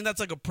 and I think that's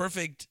like a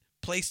perfect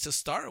place to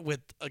start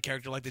with a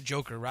character like the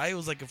Joker, right? It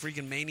was like a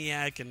freaking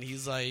maniac, and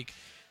he's like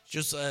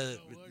just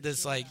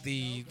this like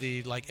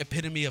the like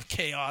epitome of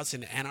chaos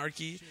and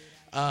anarchy.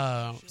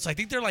 So I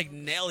think they're like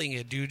nailing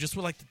it, dude. Just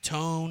with like the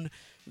tone,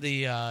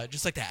 the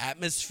just like the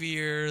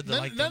atmosphere,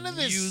 the music, none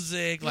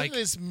like of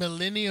this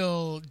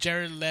millennial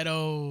Jared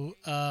Leto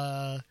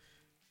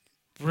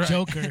right.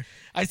 Joker.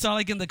 I saw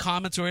like in the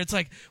comments where it's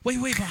like, wait,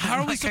 but how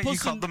are we supposed you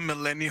to? called the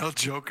millennial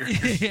Joker?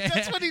 Yeah.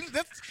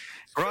 That's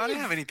Bro, I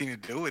didn't have anything to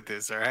do with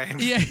this, all right?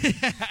 Yeah.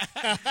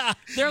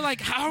 They're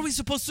like, how are we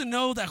supposed to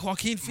know that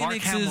Joaquin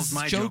Phoenix's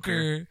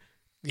Joker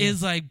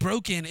is like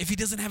broken if he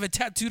doesn't have it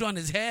tattooed on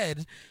his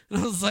head? And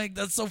I was like,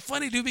 that's so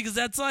funny, dude, because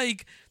that's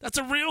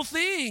a real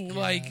thing. Yeah,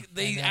 like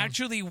they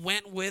actually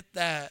went with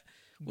that.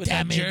 With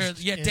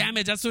damage. That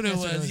damage. That's what it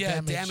was. Yeah,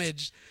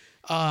 damage.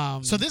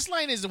 So this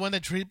line is the one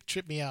that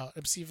tripped me out.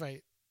 Let's see if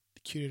I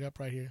queued it up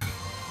right here.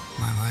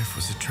 My life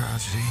was a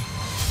tragedy.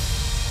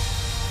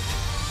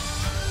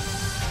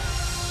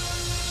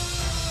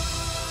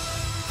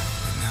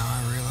 But now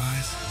I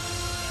realize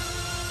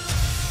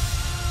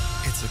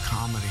it's a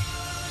comedy.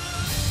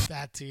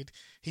 That dude.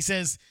 He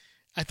says,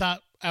 I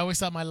always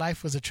thought my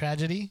life was a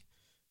tragedy.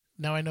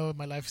 Now I know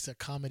my life is a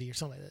comedy or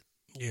something like that.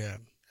 Yeah.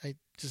 I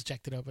just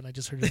jacked it up and I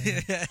just heard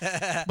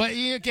it. But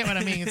you get what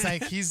I mean. It's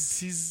like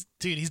he's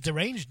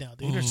deranged now,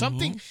 dude. Or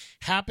something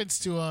happens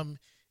to him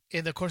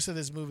in the course of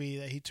this movie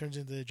that he turns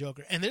into the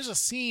Joker. And there's a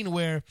scene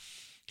where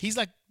he's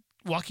like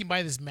walking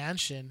by this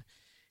mansion,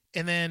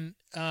 and then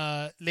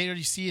later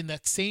you see in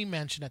that same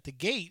mansion at the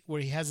gate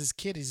where he has his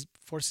kid, he's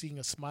forcing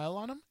a smile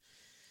on him.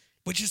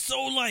 Which is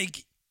so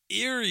like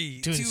eerie.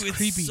 Dude, it's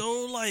creepy.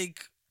 So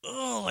like,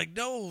 oh, like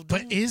no.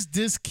 But is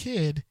this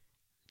kid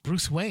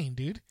Bruce Wayne,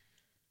 dude?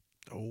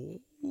 Oh,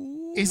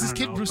 is this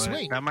kid Bruce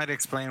Wayne? That might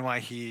explain why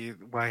he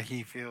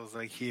feels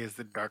like he is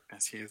the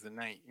darkness, he is the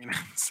night. You know what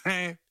I'm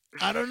saying?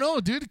 I don't know,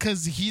 dude,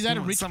 because he's at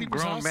a rich some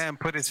people's grown house. man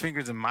put his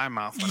fingers in my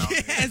mouth. When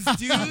yes,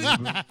 dude.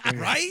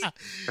 Right?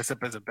 Dress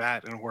up as a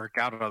bat and work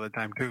out all the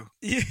time too.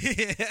 Yeah.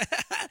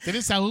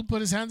 Didn't Saul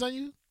put his hands on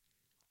you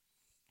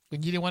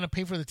when you didn't want to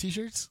pay for the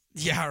T-shirts?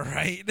 Yeah,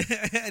 right.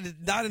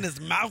 Not in his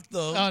mouth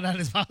though. Oh, not in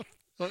his mouth.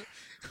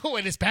 Oh,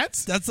 in his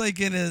pants? That's like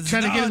in his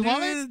trying to get his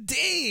wallet.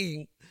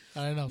 Dang.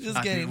 I don't know. This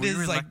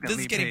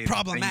is getting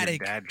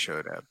problematic. Your dad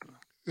showed up.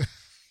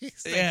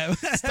 Yeah.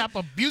 Stop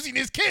abusing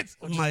his kids.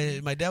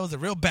 My dad was a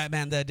real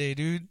Batman that day,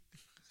 dude.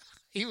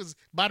 He was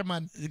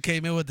Batman. He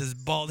came in with his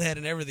bald head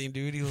and everything,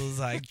 dude. He was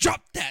like,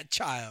 "Drop that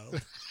child."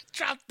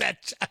 Drop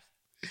that child.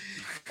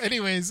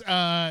 Anyways,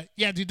 yeah,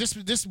 dude,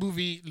 this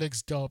movie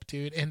looks dope,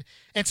 dude, and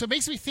so it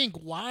makes me think,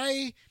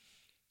 why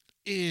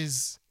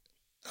is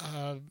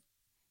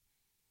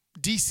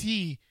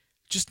DC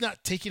just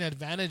not taking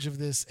advantage of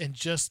this and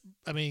just,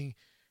 I mean,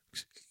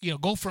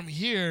 go from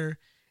here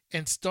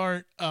and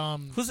start.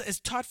 It's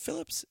Todd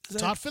Phillips?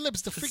 Todd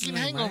Phillips, the freaking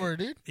Hangover, right?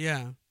 Dude.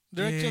 Yeah,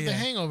 director of The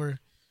Hangover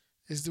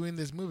is doing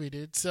this movie,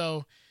 dude.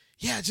 So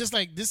yeah, just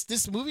like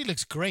this movie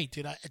looks great,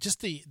 dude.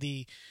 Just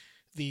the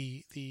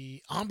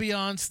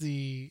ambiance,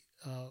 the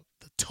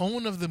the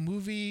tone of the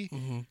movie.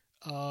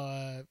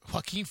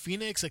 Joaquin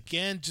Phoenix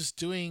again, just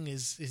doing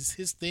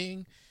his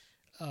thing.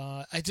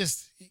 I'm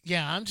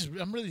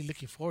really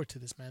looking forward to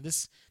this, man.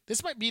 This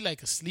might be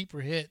like a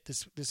sleeper hit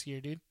this year,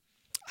 dude.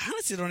 I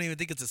honestly don't even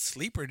think it's a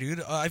sleeper,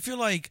 dude. I feel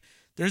like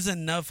there's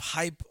enough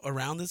hype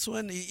around this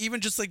one, even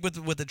just like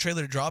with the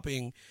trailer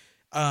dropping.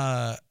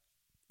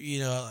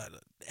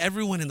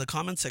 Everyone in the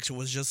comment section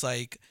was just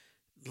like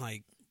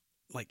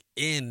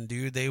in,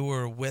 dude. They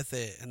were with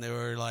it, and they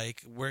were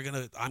like,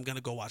 I'm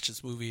gonna go watch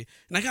this movie.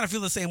 And I kind of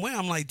feel the same way.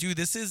 I'm like, dude,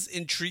 this is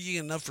intriguing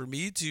enough for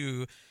me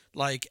to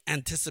like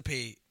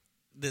anticipate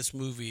this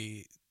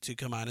movie to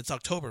come out. It's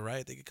October, right?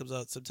 I think it comes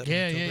out September.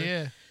 October.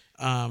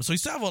 Yeah. So we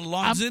still have a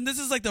long. And this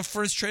is like the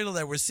first trailer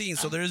that we're seeing.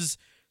 So there's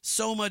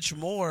so much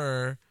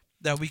more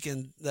that we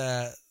can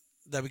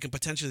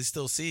potentially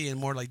still see, and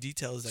more like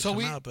details that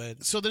come out.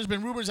 But so there's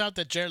been rumors out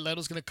that Jared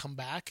Leto's gonna come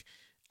back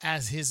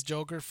as his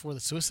Joker for the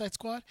Suicide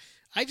Squad.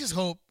 I just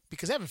hope,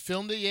 because they haven't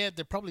filmed it yet,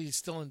 they're probably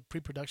still in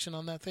pre-production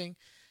on that thing.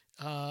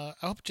 I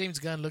hope James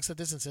Gunn looks at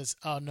this and says,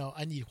 "Oh no,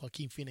 I need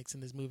Joaquin Phoenix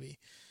in this movie,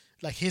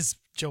 like his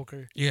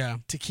Joker." Yeah,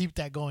 to keep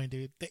that going,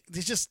 dude.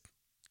 They just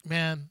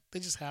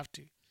have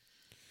to.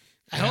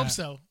 I hope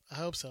so.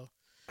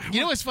 You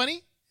know what's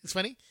funny? It's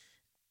funny.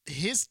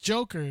 His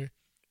Joker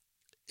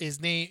is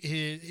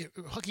named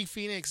Joaquin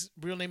Phoenix.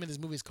 Real name in this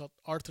movie is called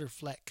Arthur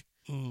Fleck.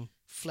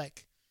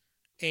 Fleck.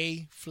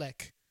 A.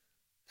 Fleck.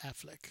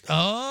 Affleck.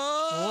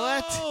 Oh,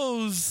 what?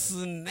 Oh,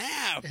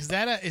 snap! Is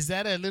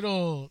that a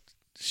little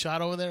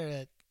shot over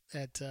there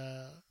at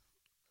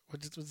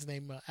what's his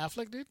name?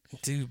 Affleck, dude.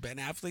 Dude, Ben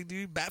Affleck,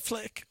 dude.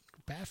 Batfleck.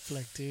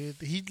 Batfleck, dude.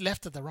 He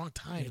left at the wrong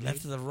time.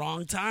 Left at the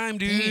wrong time,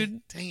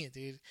 dude. Dang it,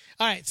 dude.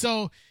 All right,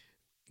 so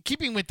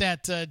keeping with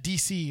that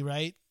DC,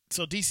 right?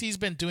 So DC's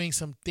been doing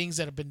some things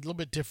that have been a little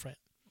bit different.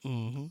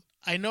 Mm-hmm.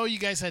 I know you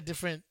guys had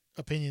different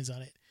opinions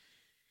on it.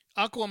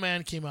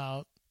 Aquaman came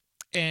out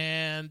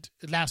and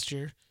last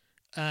year,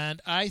 and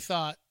I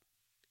thought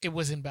it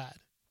wasn't bad.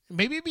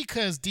 Maybe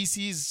because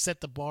DC's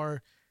set the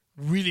bar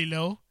really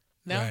low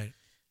now. Right.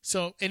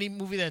 So any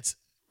movie that's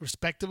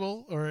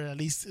respectable, or at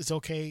least is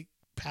okay,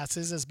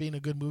 passes as being a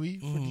good movie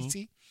for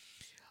DC.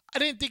 I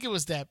didn't think it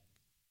was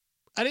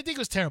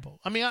terrible.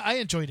 I mean, I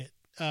enjoyed it.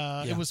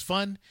 It was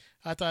fun.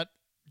 I thought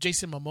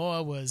Jason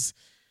Momoa was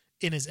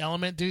in his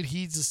element, dude.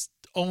 He just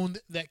owned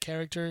that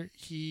character.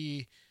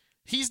 He's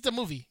the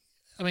movie.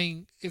 I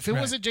mean, if it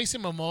wasn't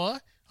Jason Momoa,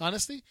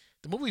 honestly,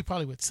 the movie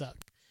probably would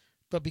suck.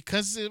 But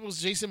because it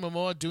was Jason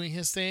Momoa doing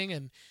his thing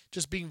and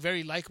just being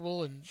very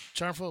likable and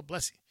charmful,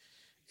 bless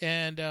you,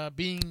 and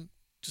being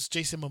just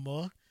Jason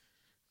Momoa,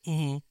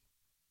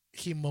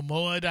 he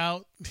Momoa'd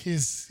out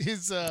his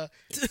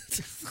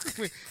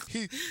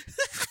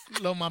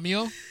Lo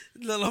Mamio,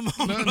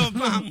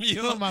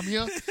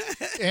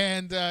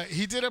 and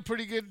he did a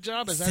pretty good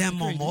job as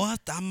Momoa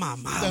está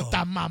mamado.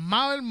 Está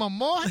mamado el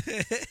Momoa.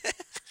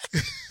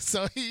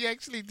 So he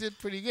actually did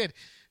pretty good.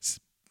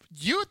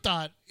 You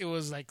thought it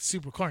was like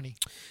super corny,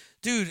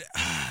 dude.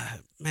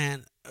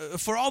 Man,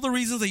 for all the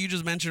reasons that you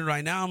just mentioned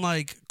right now, I'm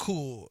like,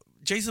 cool.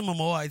 Jason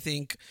Momoa, I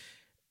think,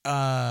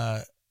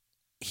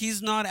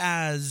 he's not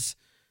as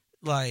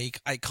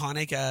like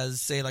iconic as,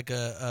 say, like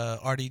a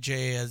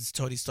RDJ as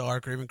Tony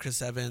Stark, or even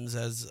Chris Evans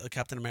as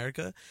Captain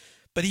America,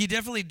 but he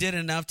definitely did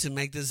enough to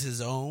make this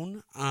his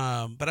own.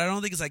 But I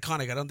don't think it's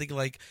iconic. I don't think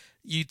like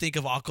you think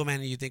of Aquaman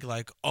and you think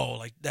like, oh,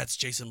 like that's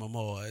Jason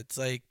Momoa. It's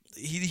like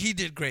he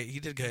did great.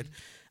 He did good.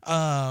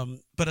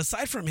 But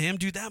aside from him,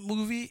 dude, that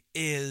movie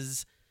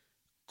is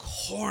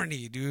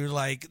corny, dude.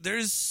 Like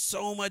there's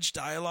so much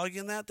dialogue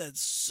in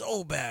that's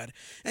so bad.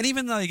 And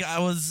even like I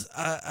was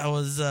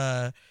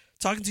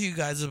talking to you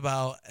guys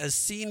about a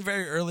scene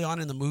very early on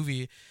in the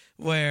movie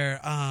where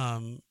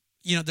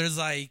there's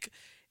like,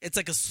 it's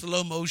like a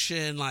slow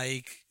motion,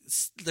 like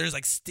there's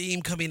like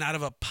steam coming out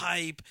of a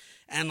pipe,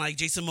 and like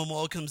Jason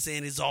Momoa comes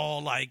in, is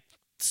all like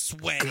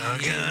sweaty,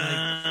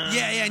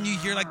 and you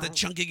hear like the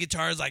chunky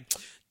guitars like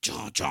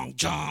jong jong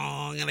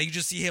jong, and like you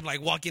just see him like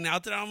walking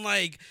out there. I'm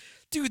like,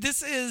 dude,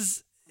 this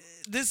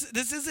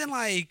isn't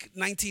like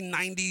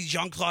 1990s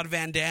Jean-Claude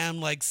Van Damme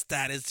like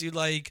status, dude.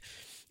 Like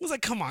it was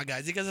like, come on,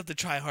 guys, you guys have to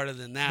try harder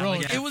than that. Bro,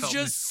 like, it was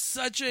just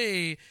such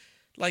a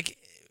like.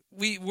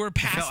 We're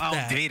past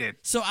that. Outdated.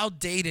 So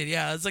outdated,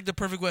 yeah. It's like the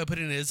perfect way of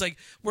putting it. It's like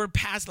we're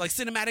past, like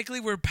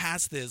cinematically, we're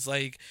past this.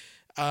 Like,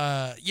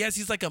 yes,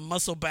 he's like a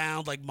muscle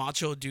bound, like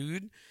macho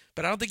dude,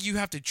 but I don't think you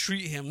have to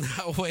treat him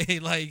that way.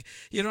 Like,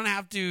 you don't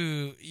have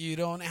to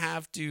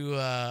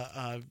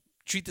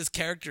treat this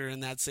character in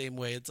that same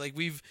way. It's like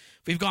we've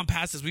gone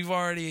past this. We've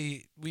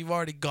already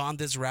gone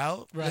this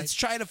route. Right. Let's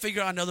try to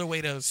figure out another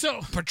way to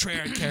portray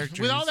our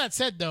characters. With all that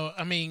said, though,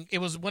 I mean, it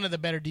was one of the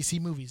better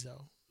DC movies,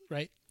 though,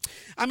 right?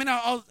 I mean,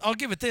 I'll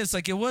give it this.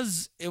 Like, it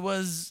was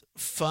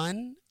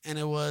fun, and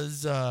it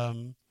was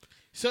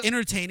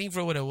entertaining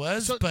for what it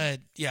was. But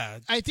yeah,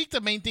 I think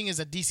the main thing is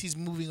that DC's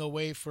moving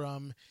away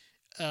from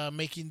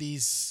making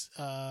these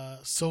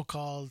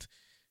so-called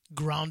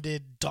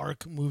grounded,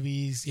 dark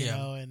movies, you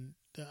know, and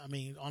I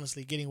mean,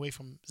 honestly, getting away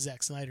from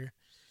Zack Snyder,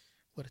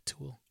 What a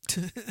tool.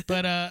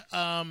 But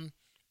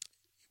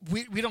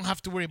we don't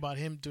have to worry about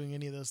him doing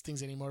any of those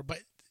things anymore. But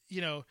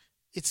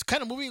it's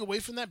kind of moving away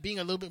from that, being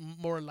a little bit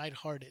more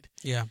lighthearted.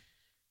 Yeah.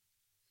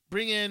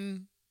 Bring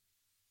in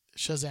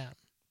Shazam.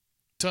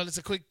 So it's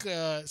a quick.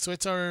 So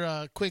it's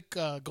our quick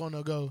go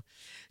no go.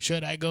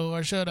 Should I go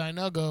or should I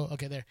not go?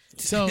 Okay, there.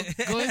 So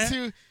going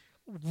to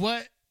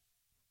what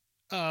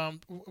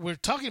we're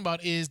talking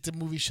about is the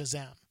movie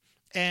Shazam,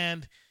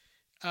 and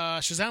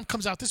Shazam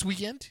comes out this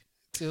weekend.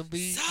 It'll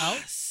be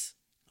out.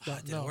 Oh,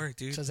 it didn't work,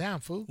 dude.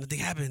 Shazam, fool. Nothing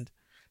happened.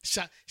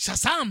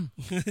 Shazam.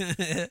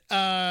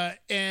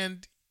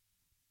 And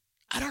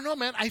I don't know,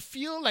 man. I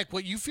feel like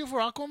what you feel for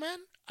Aquaman,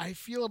 I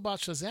feel about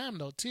Shazam,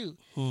 though, too.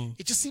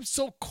 It just seems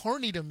so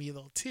corny to me,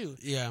 though, too.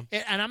 Yeah.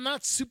 And I'm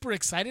not super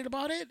excited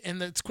about it. And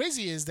what's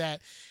crazy is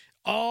that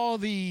all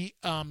the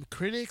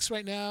critics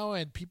right now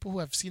and people who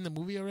have seen the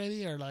movie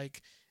already are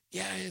like,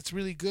 yeah, it's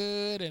really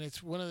good, and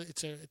it's one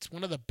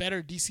of the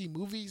better DC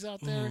movies out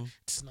there.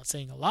 It's not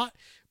saying a lot,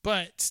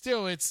 but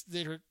still,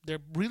 they're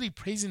really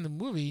praising the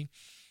movie.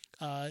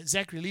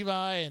 Zachary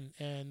Levi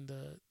and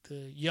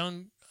the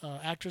young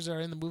actors that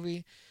are in the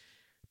movie.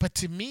 But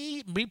to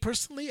me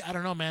personally, I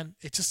don't know, man.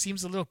 It just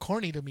seems a little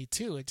corny to me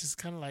too. It's just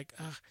kind of like,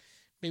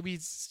 maybe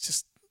it's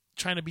just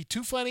trying to be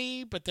too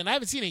funny. But then I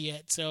haven't seen it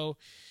yet, so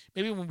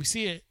maybe when we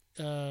see it,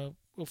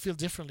 we'll feel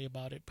differently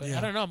about it. But yeah.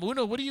 I don't know,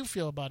 Uno. What do you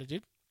feel about it,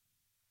 dude?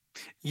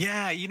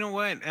 Yeah, you know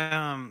what?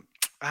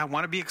 I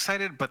want to be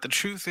excited, but the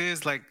truth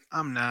is, like,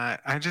 I'm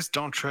not. I just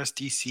don't trust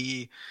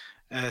DC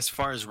as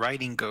far as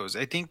writing goes.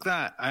 I think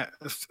that,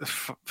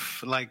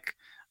 like,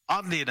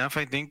 oddly enough,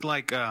 I think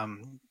like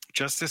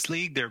Justice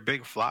League, their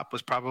big flop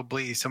was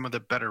probably some of the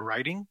better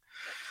writing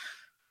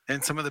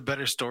and some of the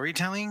better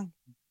storytelling.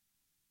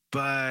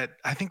 But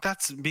I think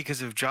that's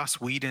because of Joss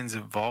Whedon's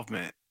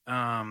involvement.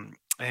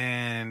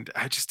 And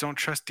I just don't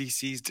trust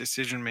DC's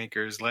decision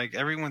makers. Like,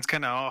 everyone's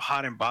kind of all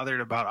hot and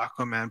bothered about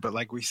Aquaman, but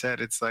like we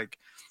said, it's like,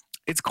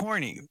 it's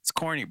corny. It's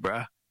corny,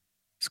 bruh.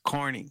 It's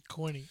corny.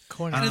 Corny.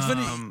 And it's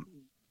funny.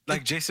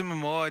 Like, Jason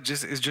Momoa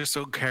is just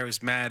so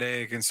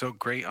charismatic and so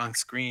great on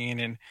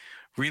screen, and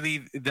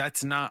really,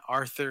 that's not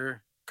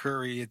Arthur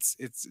Curry. It's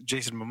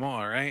Jason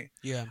Momoa, right?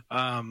 Yeah.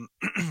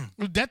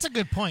 That's a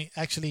good point.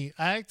 Actually,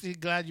 I'm actually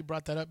glad you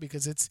brought that up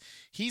because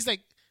he's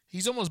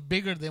almost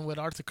bigger than what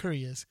Arthur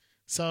Curry is.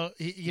 So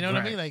you know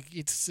what I mean? Like,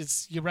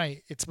 it's you're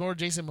right. It's more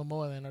Jason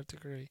Momoa than Arthur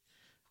Curry.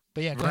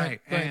 But yeah, go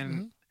ahead.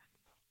 And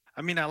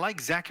I mean, I like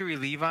Zachary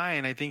Levi,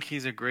 and I think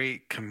he's a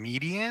great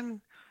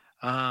comedian.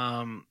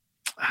 I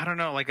don't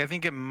know. Like, I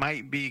think it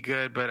might be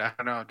good, but I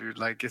don't know, dude.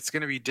 Like, it's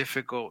going to be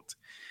difficult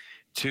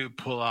to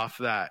pull off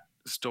that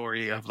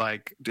story of,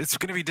 like, it's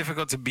going to be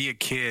difficult to be a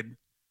kid,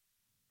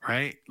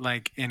 right?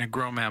 Like, in a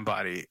grown man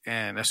body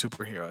and a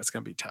superhero. It's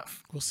going to be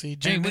tough. We'll see.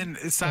 Jay, and then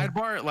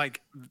sidebar,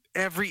 like,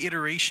 every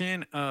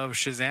iteration of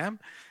Shazam,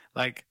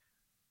 like,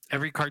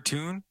 every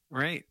cartoon,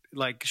 right?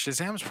 Like,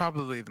 Shazam's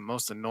probably the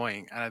most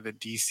annoying out of the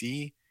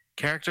DC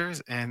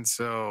characters. And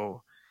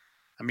so,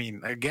 I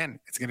mean, again,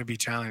 it's going to be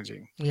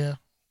challenging. Yeah.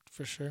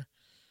 For sure.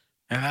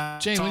 And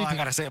that's Jay, all I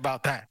got to say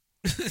about that.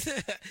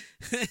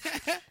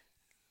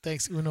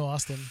 Thanks, Uno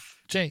Austin.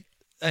 Jay.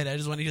 I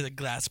just want to hear the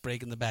glass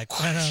break in the back.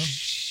 I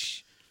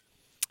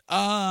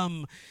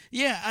know.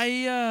 Yeah,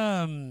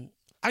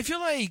 I feel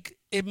like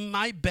it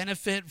might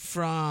benefit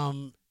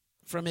from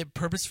it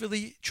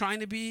purposefully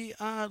trying to be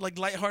like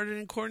lighthearted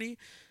and corny.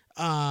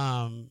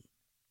 I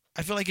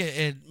feel like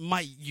it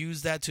might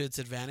use that to its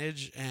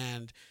advantage,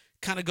 and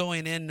kind of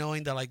going in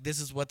knowing that, like,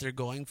 this is what they're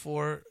going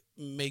for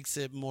makes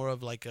it more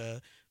of like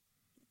a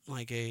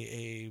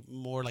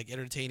more like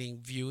entertaining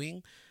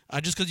viewing.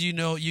 Just because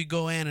you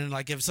go in and,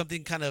 like, if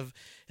something kind of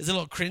is a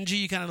little cringy,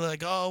 you kind of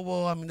like, oh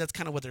well, I mean, that's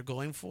kind of what they're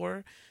going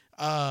for.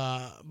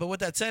 But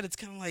with that said, it's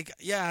kind of like,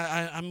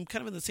 yeah, I'm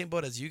kind of in the same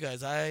boat as you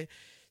guys. I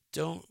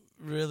don't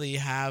really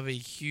have a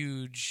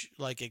huge,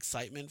 like,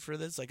 excitement for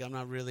this. Like, I'm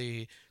not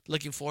really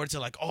looking forward to,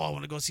 like, oh, I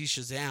want to go see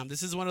Shazam.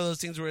 This is one of those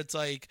things where it's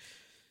like,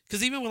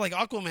 because even with, like,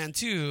 Aquaman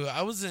too,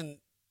 I wasn't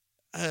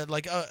I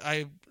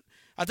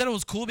thought it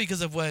was cool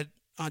because of what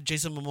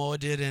Jason Momoa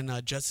did in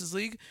Justice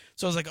League.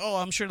 So I was like, oh,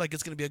 I'm sure, like,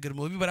 it's going to be a good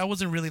movie. But I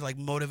wasn't really, like,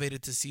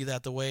 motivated to see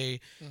that the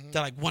way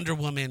that, like, Wonder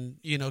Woman,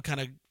 kind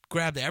of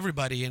grabbed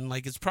everybody. And,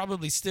 like, it's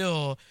probably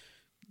still,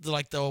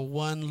 the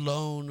one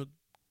lone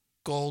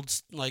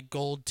gold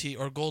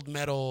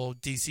medal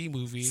DC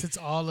movie. It's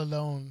all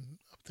alone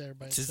up there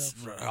by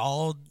itself. It's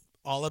all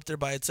up there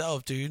by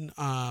itself, dude.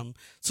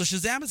 So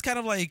Shazam is kind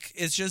of like,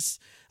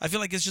 I feel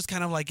like it's just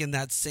kind of like in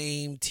that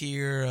same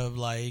tier of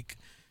like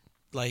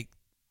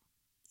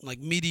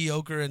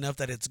mediocre enough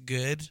that it's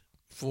good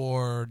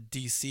for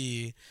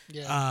DC.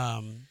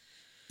 Yeah.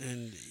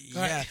 And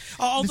right. yeah.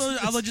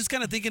 Although just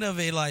kind of thinking of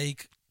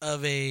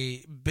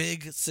a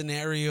big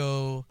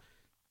scenario,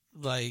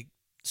 like,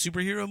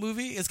 superhero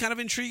movie, it's kind of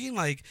intriguing.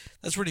 Like,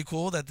 that's pretty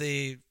cool that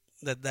that's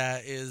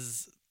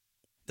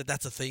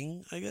a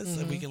thing, I guess,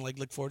 that we can, like,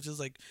 look forward to. It's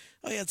like,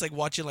 oh yeah, it's like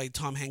watching, like,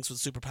 Tom Hanks with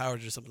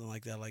superpowers or something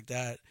like that. Like,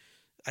 that,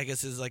 I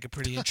guess, is like a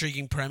pretty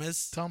intriguing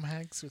premise. Tom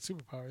Hanks with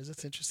superpowers.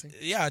 That's interesting.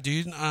 Yeah,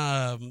 dude.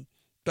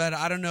 but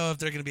I don't know if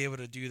they're going to be able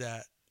to do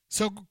that.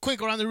 So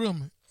quick around the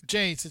room,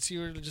 Jay. Since you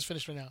were just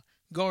finished right now,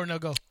 go or no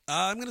go?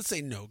 I'm going to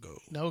say no go.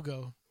 No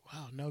go.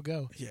 Wow, no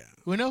go. Yeah.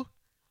 Uno?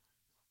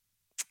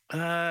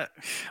 I'm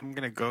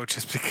gonna go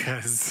just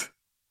because.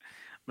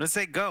 I'm gonna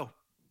say go.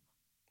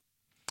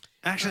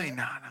 Actually,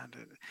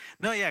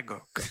 no. Yeah,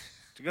 go.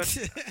 Go.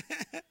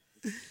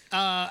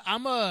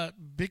 I'm a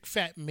big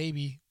fat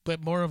maybe,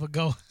 but more of a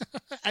go.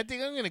 I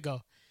think I'm gonna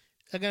go.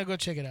 I'm gonna go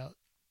check it out.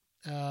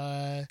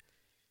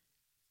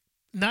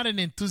 Not an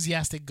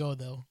enthusiastic go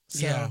though.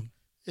 So Yeah.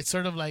 it's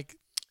sort of like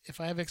if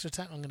I have extra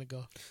time, I'm gonna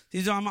go.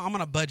 I'm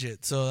on a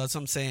budget, so that's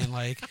what I'm saying.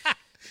 Like,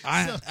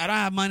 I don't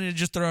have money to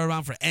just throw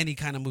around for any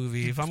kind of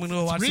movie. If I'm going to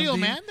go watch real,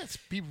 something, man. Let's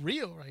be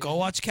real, right? go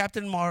watch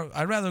Captain Marvel.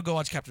 I'd rather go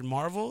watch Captain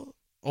Marvel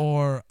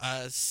or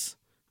Us.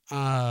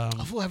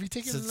 Fool, have you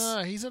taken?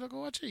 He's gonna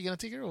go watch it. You gonna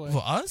take it or what?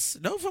 For Us?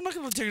 No, if I'm not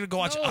going to take her to go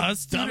watch No,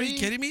 Us. Dude, are dummy. you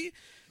kidding me?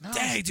 No,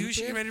 Dang, dude, she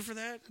stupid. get ready for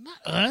that? Not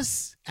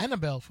Us.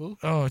 Annabelle, fool.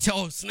 Oh,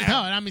 snap. No,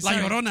 I mean, La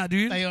sorry. Llorona,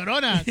 dude. La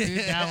Llorona, dude.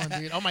 That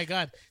one, dude. Oh my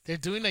God, they're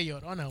doing La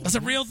Llorona. That's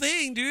a real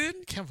thing,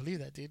 dude. Can't believe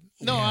that, dude.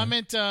 No, Yeah. I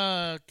meant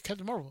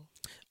Captain Marvel.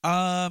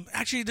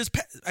 Actually,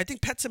 I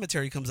think Pet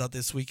Cemetery comes out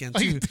this weekend Oh,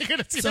 too. you're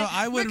gonna see So that?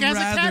 I would Look, it has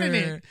a cat in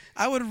it.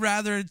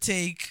 rather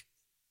take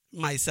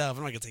myself.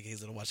 I'm not gonna take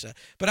Hazel to watch that,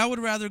 but I would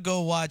rather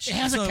go watch. It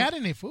has a cat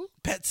in it, fool.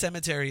 Pet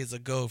Cemetery is a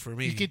go for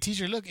me. You can teach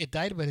her, look, it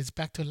died, but it's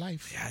back to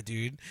life. Yeah,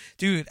 dude.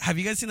 Have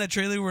you guys seen that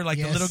trailer where like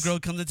the Yes. little girl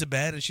comes into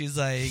bed and she's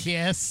like,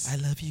 Yes. "I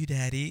love you,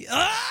 Daddy."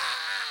 Ah!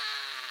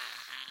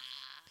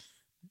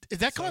 Is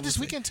that come out this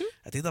weekend too?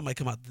 I think that might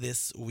come out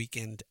this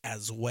weekend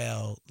as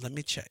well. Let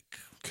me check.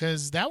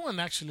 Because that one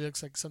actually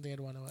looks like something I'd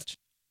want to watch.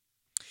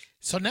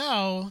 So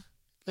now,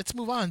 let's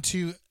move on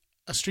to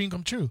A Stream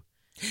Come True.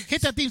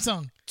 Hit that theme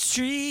song.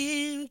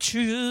 Stream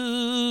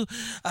True.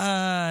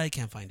 I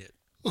can't find it.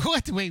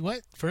 What? Wait,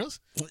 what? For reals?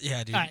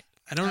 Yeah, dude. All right.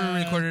 I know we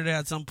recorded it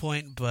at some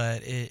point,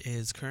 but it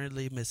is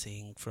currently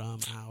missing from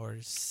our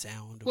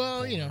sound.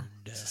 Well, you know,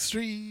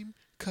 Stream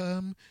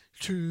Come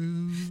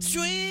True.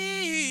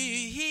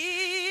 Stream.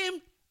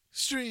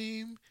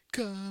 Stream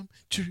Come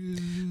True.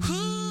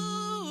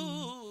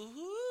 Ooh.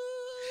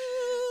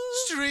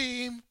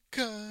 Stream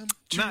Come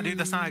True. No, dude,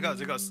 that's not how it goes.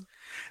 It goes,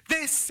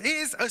 this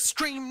is a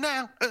stream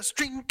now, a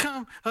stream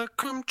come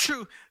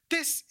true.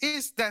 This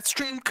is that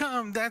stream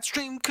come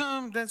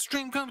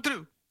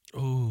through.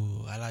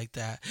 Ooh, I like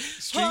that.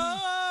 Stream.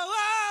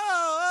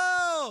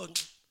 Oh,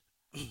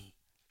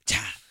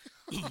 cha,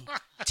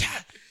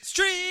 cha.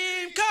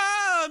 Stream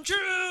come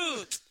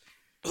true.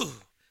 Ooh.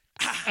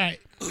 All right.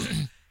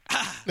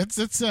 let's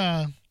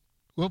we'll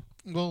pick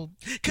one of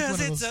Cause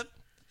it's those. a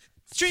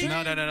stream.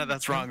 No,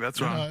 that's wrong. That's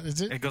wrong.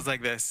 Is it? It goes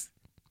like this.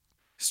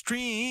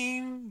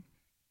 Stream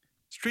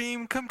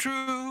come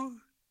true.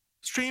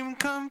 Stream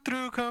come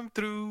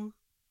through.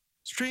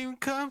 Stream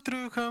come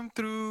through.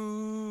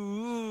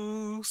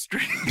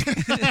 Stream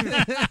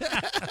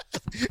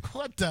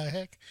What the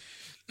heck?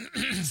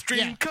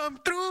 stream Yeah. come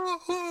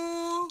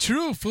through.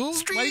 True, fool.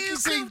 Stream Why do you keep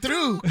saying come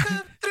through?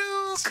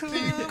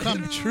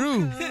 Come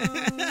true.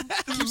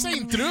 Keep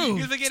saying through.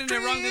 You've been getting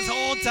it wrong this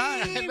whole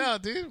time. No,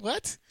 dude.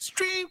 What?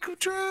 Stream come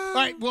true. All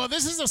right. Well,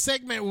 this is a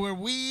segment where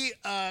we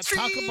talk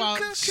Stream about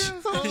come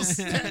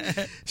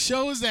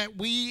shows that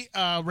we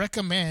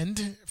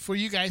recommend for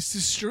you guys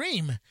to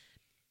stream.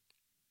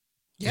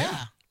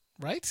 Yeah.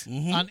 Right?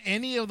 Mhm. On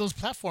any of those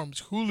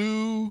platforms.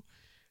 Hulu,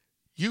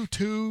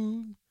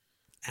 YouTube,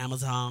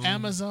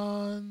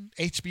 Amazon,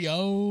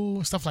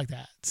 HBO, stuff like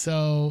that.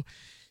 So,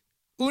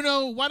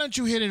 Uno, why don't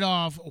you hit it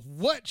off?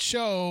 What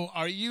show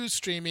are you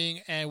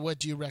streaming and what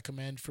do you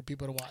recommend for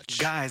people to watch?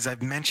 Guys,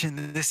 I've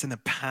mentioned this in the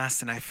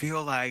past, and I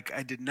feel like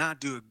I did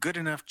not do a good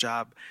enough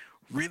job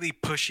really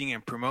pushing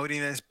and promoting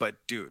this, but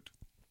dude,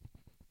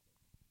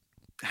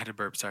 I had to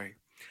burp, sorry.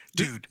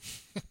 Dude,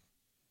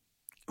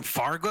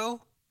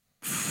 Fargo,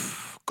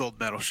 gold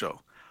medal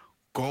show.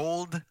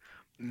 Gold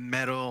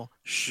medal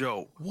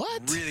show.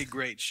 What? Really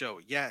great show.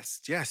 Yes.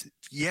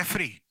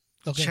 Jeffrey.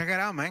 Okay. Check it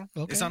out, man.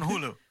 Okay. It's on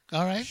Hulu.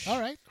 All right.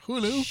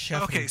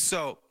 Hulu. Okay,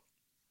 so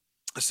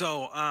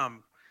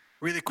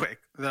really quick,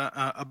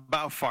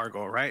 about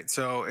Fargo, right?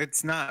 So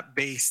it's not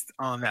based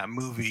on that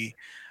movie.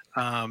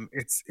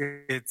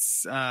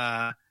 It's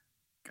I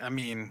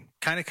mean,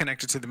 kind of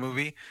connected to the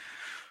movie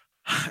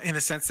in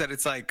the sense that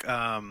it's like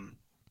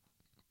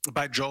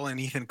by Joel and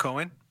Ethan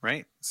Coen,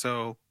 right?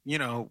 So, you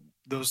know,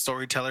 those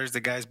storytellers, the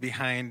guys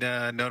behind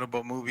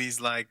notable movies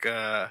like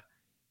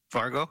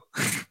Fargo.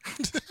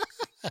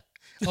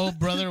 Oh,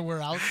 brother,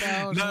 we're out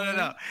now.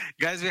 No.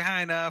 Guys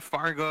behind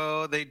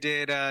Fargo, they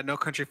did No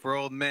Country for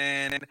Old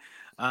Men.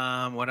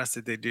 What else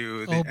did they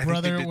do? I think they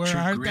brother, did where True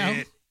art thou?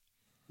 Grit.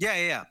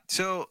 Yeah.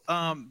 So,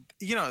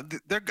 you know,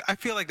 I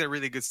feel like they're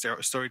really good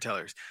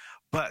storytellers.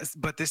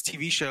 But this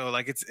TV show,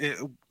 like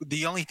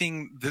the only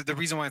thing, the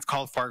reason why it's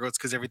called Fargo is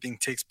because everything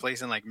takes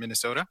place in like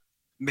Minnesota.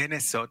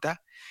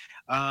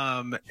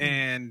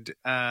 And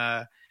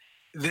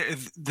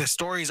the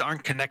stories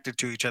aren't connected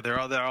to each other.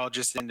 They're all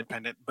just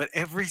independent. But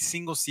every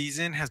single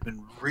season has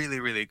been really,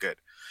 really good.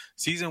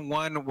 Season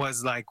 1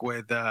 was like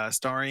with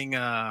starring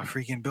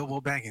freaking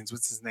Bilbo Baggins.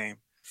 What's his name?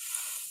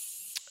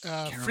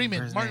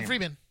 Freeman. Martin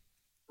Freeman.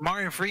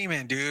 Martin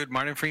Freeman, dude.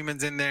 Martin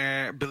Freeman's in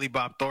there. Billy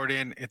Bob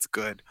Thornton. It's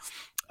good.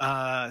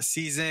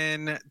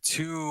 Season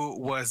 2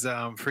 was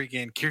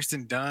freaking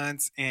Kirsten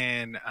Dunst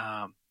and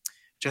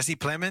Jesse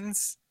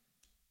Plemons,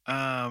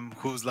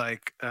 who's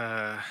like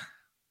from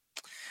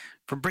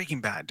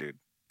Breaking Bad, dude.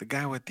 The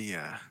guy with the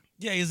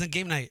Yeah, he's in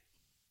Game Night.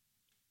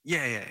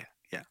 yeah.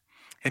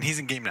 And he's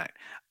in Game Night.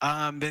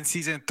 Then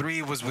season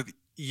 3 was with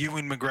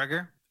Ewan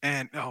McGregor.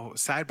 And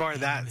sidebar,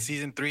 that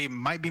season 3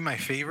 might be my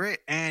favorite.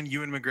 And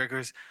Ewan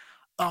McGregor's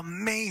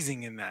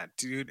amazing in that,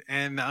 dude.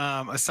 And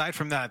aside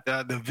from that,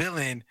 the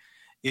villain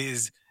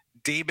is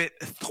David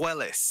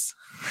Thewlis.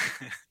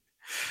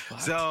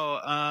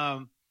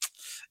 So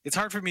it's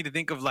hard for me to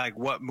think of like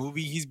what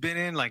movie he's been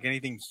in, like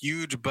anything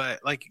huge. But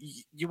like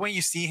when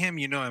you see him,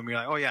 you know him. You're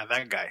like, oh yeah,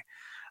 that guy.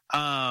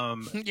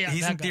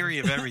 He's in theory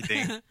of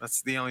everything.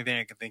 That's the only thing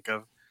I can think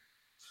of.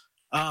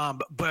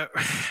 But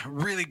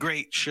really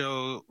great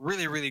show.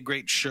 Really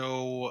great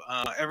show.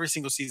 Every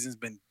single season's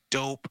been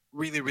dope.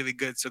 Really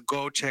good. So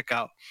go check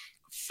out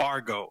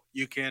Fargo.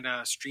 You can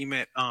stream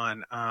it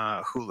on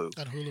Hulu.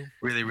 On Hulu.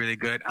 Really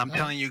good. I'm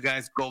telling you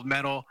guys, gold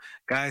medal.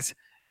 Guys,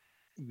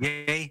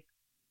 yay.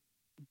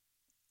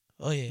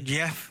 Oh, yeah.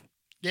 Jeff.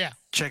 Yeah.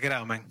 Check it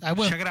out, man. I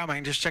will. Check it out,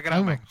 man. Just check it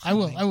out, man. I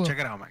will. Check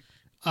it out, man.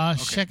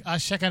 Check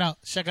it out.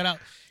 Check it out.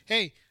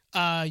 Hey,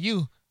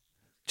 you,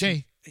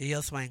 Jay.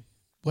 Yes, man.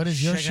 What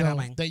is your Check it out, show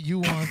man. that you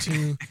want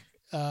to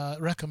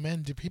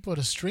recommend to people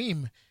to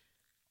stream?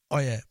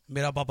 Oye,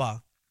 mira,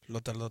 papá. Te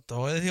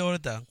voy a decir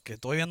ahorita que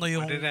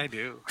What did I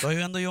do? Estoy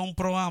viendo yo un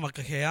programa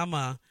que se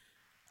llama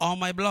On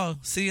My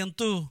Blog, Season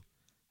 2.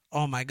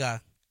 Oh my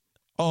God.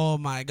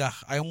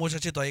 Hay un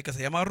muchachito ahí que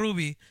se llama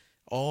Ruby.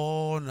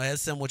 Oh, no,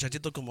 ese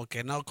muchachito como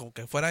que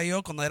fuera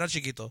yo cuando era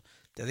chiquito.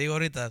 Te digo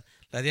ahorita,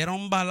 le dieron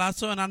un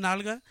balazo en la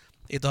nalga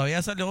y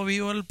todavía salió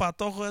vivo el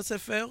patojo ese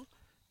feo.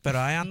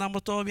 Pero ahí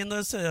andamos todos viendo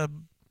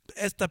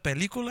esta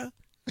película.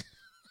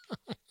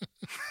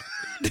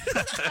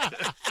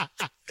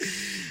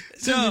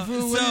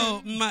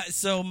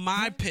 So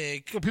my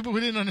pick. For people who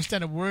didn't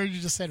understand a word you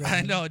just said right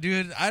I know,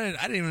 dude. I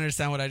didn't even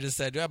understand what I just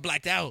said. Dude, I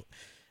blacked out.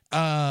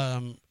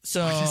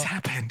 So What just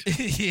happened?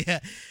 Yeah,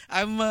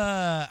 I'm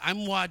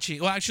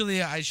watching. Well,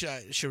 actually, I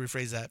should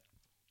rephrase that.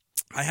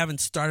 I haven't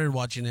started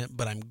watching it,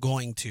 but I'm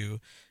going to,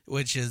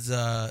 which is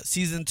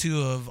season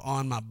 2 of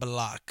On My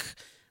Block.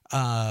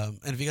 And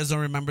if you guys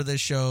don't remember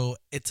this show,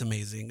 it's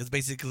amazing. It's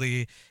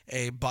basically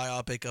a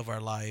biopic of our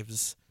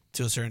lives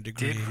to a certain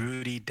degree. Did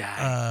Rudy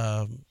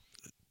die?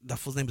 The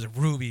full name is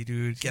Ruby,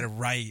 dude. Get it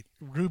right.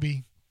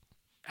 Ruby.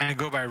 I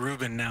go by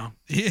Ruben now.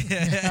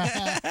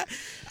 Yeah.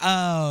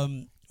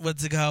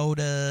 What's it called?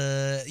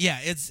 Yeah,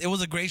 it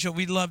was a great show.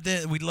 We loved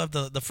it. We loved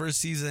the first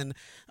season.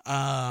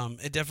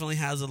 It definitely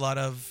has a lot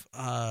of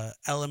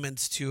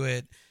elements to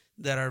it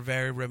that are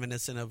very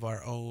reminiscent of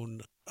our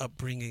own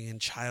upbringing and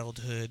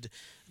childhood,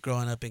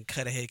 growing up in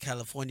Cudahy,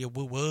 California.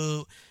 Woo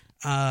woo.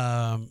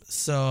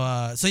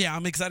 So yeah,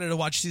 I'm excited to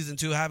watch season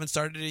 2. I haven't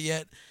started it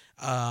yet,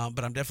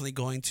 but I'm definitely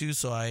going to.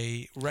 So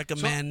I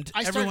recommend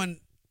everyone.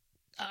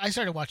 I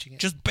started watching it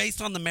just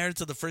based on the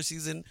merits of the first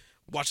season.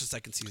 Watch the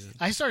second season.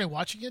 I started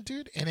watching it,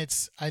 dude, and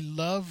I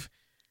love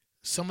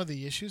some of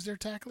the issues they're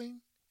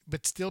tackling,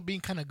 but still being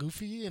kind of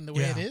goofy in the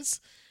way it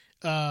is.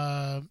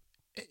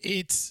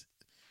 It's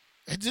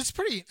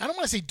pretty. I don't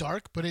want to say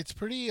dark, but it's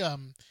pretty like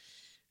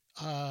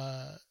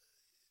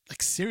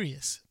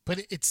serious. But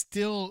it's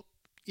still,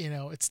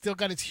 it's still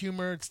got its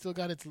humor. It's still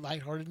got its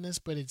lightheartedness.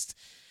 But it's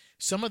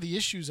some of the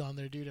issues on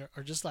there, dude,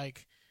 are just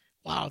like,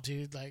 wow,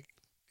 dude, like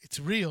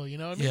it's real. You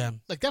know what I mean? Yeah.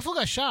 Like that fool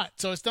got shot,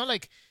 so it's not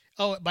like,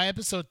 oh, by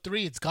episode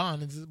 3 it's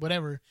gone. It's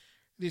whatever.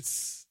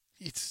 It's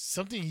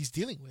something he's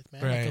dealing with,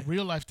 man. Right. Like a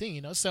real life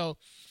thing, So,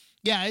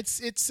 yeah, it's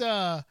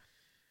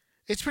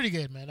pretty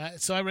good, man. I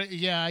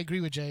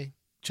agree with Jay.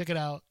 Check it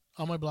out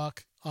on my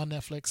block on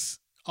Netflix.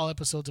 All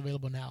episodes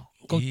available now.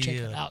 Go check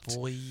it out.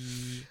 Boy.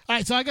 All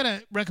right, so I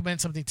gotta recommend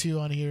something too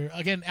on here.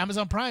 Again,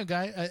 Amazon Prime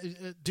guy,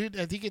 dude.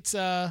 I think it's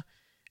Amazon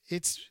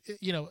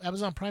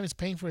Prime is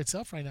paying for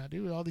itself right now,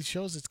 dude. With all these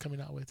shows it's coming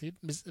out with, dude.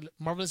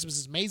 Marvelous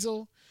Mrs.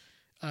 Maisel.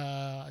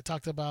 I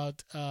talked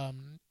about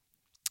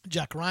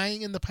Jack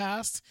Ryan in the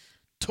past.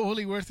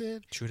 Totally worth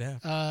it. True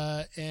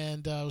that.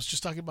 And I was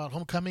just talking about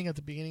Homecoming at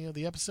the beginning of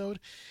the episode.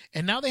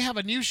 And now they have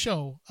a new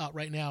show out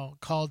right now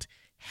called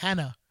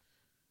Hannah.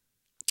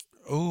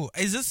 Oh,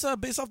 is this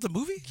based off the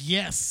movie?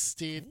 Yes,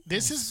 dude.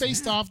 This is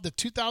based off the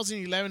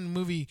 2011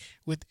 movie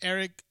with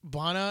Eric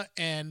Bana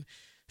and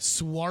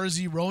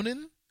Saoirse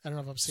Ronan. I don't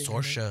know if I'm saying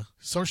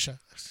Saoirse.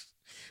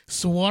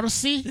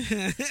 Soiree.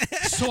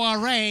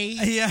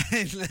 Yeah,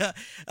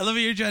 I love how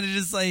you're trying to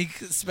just like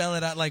spell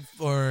it out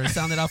or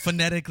sound it out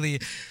phonetically.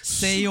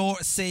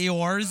 Saoirse.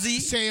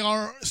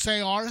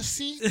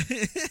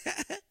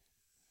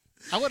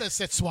 I would have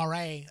said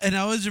soiree. And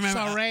I always remember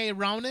Soiree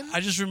Ronan. I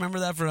just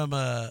remember that from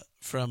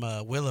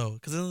Willow,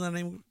 because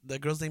isn't the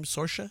girl's name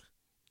Saoirse?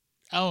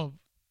 Oh,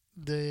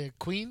 the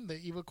queen, the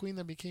evil queen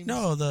that became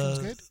no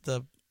good?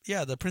 the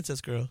Yeah, the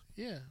princess girl.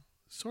 Yeah,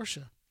 Saoirse.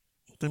 Her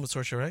name was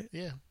Saoirse, right?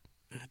 Yeah.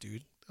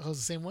 Dude. Oh, it's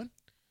the same one?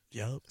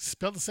 Yep.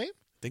 Spelled the same?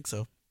 Think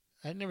so.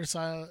 I never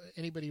saw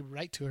anybody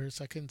write to her,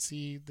 so I couldn't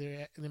see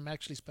them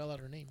actually spell out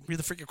her name. Read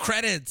the freaking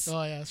credits.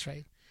 Oh, yeah, that's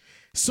right.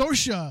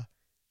 Saoirse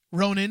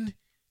Ronan.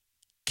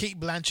 Kate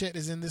Blanchett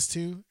is in this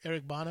too.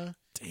 Eric Bana.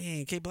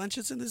 Dang, Kate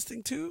Blanchett's in this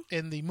thing too?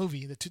 In the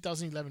movie, the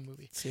 2011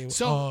 movie. See,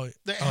 The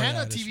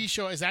Hannah TV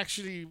show is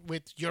actually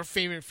with your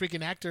favorite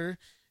freaking actor,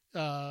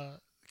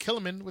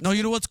 Killiman. No,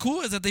 you know what's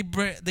cool is that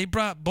they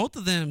brought both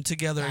of them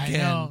together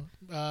again. I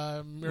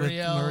know.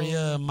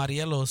 Maria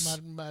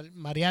Marielos.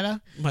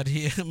 Mariana.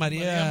 Maria.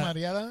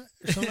 Mariana.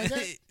 Or something like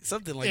that.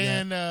 Something like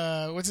and,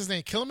 that. And what's his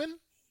name? Killiman?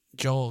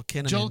 Joel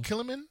Kinnaman. Joel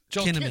Killiman?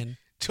 Kinnaman.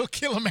 Joel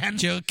Killiman.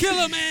 Joel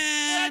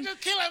Killiman. Joel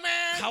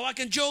Killiman. How I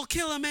can Joel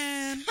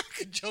Killiman.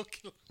 Joel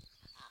Killiman.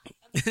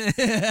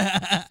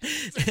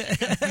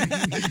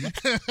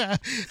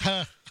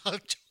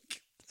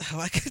 How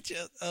I can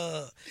just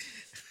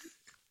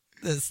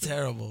that's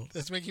terrible.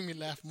 That's making me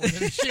laugh more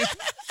than shit.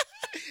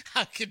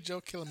 How could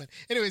Joel Killiman?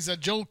 Anyways,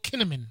 Joel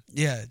Kinnaman.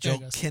 Yeah, Joel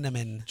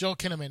Kinnaman. Joel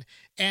Kinnaman.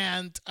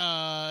 And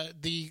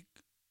the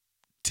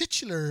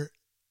titular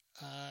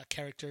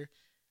character,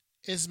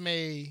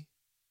 Esme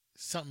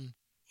something.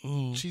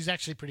 Ooh. She's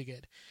actually pretty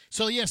good.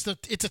 So yes,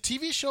 it's a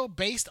TV show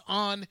based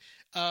on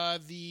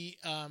the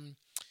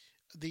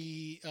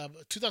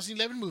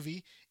 2011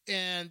 movie,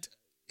 and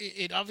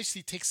it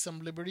obviously takes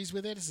some liberties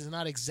with it. This is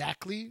not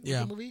exactly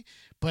the movie,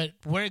 but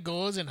where it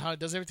goes and how it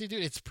does everything,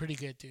 dude, it's pretty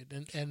good, dude.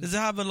 And does it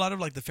have a lot of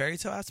like the fairy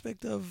tale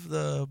aspect of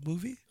the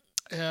movie?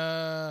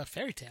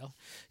 Fairy tale.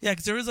 Yeah,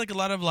 because there is like a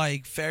lot of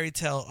like fairy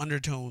tale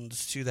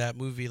undertones to that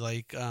movie.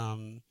 Like, I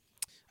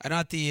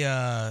not the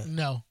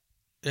no.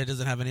 It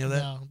doesn't have any of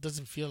that? No, it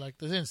doesn't feel like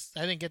I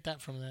didn't get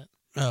that from that.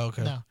 Oh,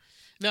 okay.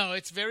 No,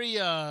 it's very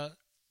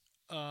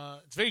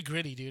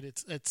gritty, dude.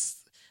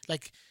 It's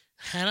like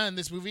Hannah in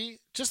this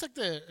movie, just like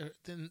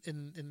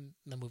in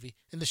the movie,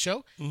 in the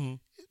show,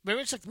 very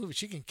much like the movie.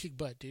 She can kick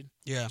butt, dude.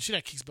 Yeah, she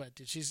like kicks butt,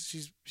 dude.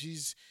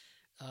 She's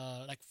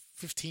like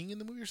 15 in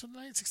the movie or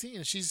something like that, 16,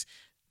 and she's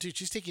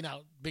taking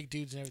out big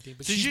dudes and everything.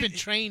 But so she's been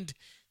trained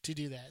to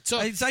do that. So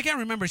I can't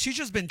remember. She's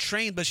just been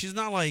trained, but she's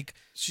not like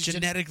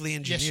genetically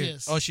engineered. Yeah, she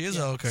is. Oh, she is?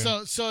 Yeah. Oh, okay.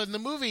 So in the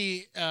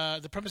movie,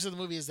 the premise of the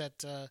movie is that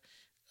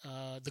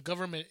the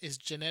government is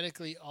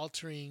genetically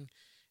altering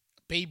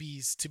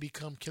babies to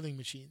become killing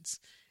machines.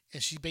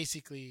 And she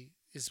basically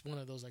is one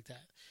of those like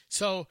that.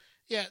 So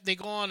yeah, they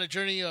go on a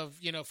journey of,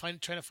 trying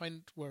to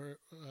find where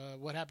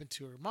what happened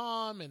to her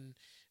mom, and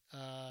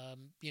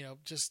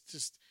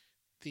just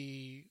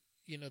the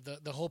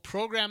the whole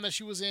program that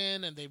she was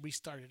in, and they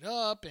restarted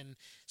up, and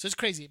so it's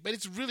crazy, but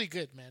it's really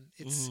good, man.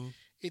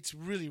 It's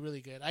really,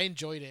 really good. I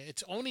enjoyed it.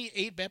 It's only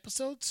 8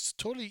 episodes. It's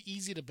totally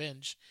easy to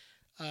binge.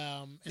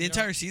 The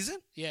entire season?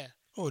 Yeah.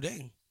 Oh,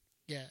 dang.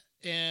 Yeah.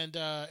 And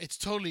it's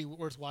totally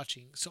worth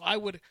watching. So I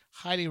would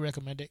highly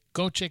recommend it.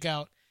 Go check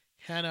out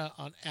Hannah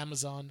on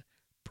Amazon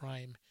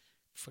Prime.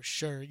 For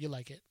sure. You'll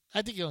like it.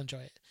 I think you'll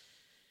enjoy it.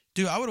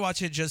 Dude, I would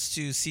watch it just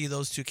to see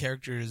those two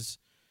characters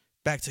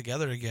back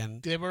together again.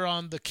 They were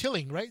on The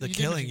Killing, right? The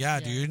Killing, yeah,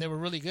 dude. They were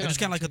really good. Just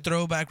kind of like a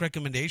throwback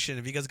recommendation.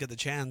 If you guys get the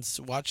chance,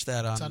 watch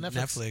that on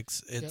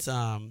Netflix. It's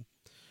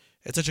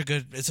such a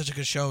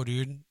good show,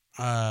 dude.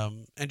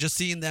 And just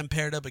seeing them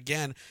paired up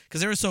again,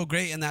 because they were so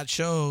great in that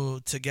show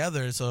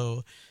together.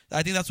 So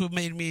I think that's what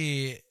made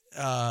me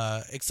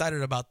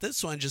excited about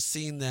this one. Just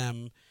seeing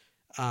them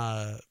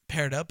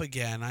paired up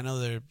again. I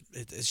know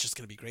it's just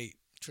gonna be great.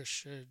 For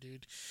sure,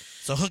 dude.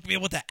 So hook me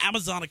up with the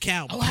Amazon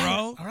account,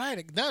 bro. All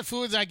right. That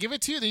foods, I give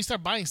it to you, then you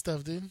start buying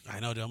stuff, dude.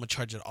 I know, dude. I'm going to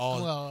charge it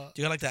all. Well, do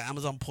you got like the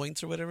Amazon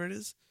points or whatever it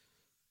is?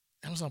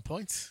 Amazon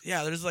points?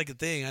 Yeah, there's like a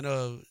thing. I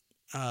know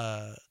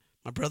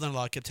my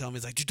brother-in-law kept telling me,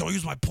 he's like, dude, don't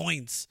use my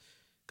points.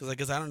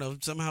 Because I don't know,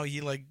 somehow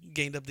he like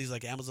gained up these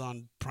like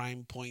Amazon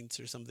Prime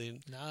points or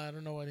something. Nah, I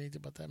don't know anything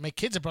about that. My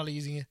kids are probably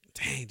using it.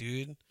 Dang,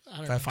 dude.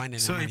 I find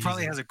it, so he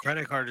probably has a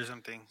credit card or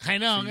something. I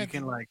know. So you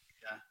can like,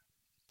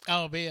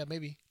 Oh, yeah,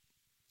 maybe.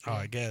 Oh,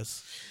 I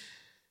guess.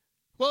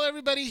 Well,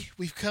 everybody,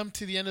 we've come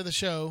to the end of the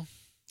show.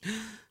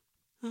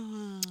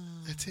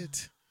 That's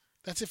it.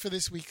 That's it for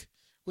this week.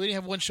 We only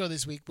have one show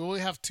this week, but we'll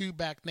have 2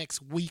 back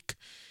next week.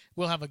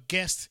 We'll have a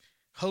guest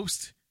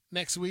host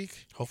next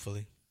week.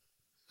 Hopefully.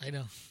 I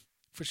know.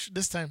 For sure.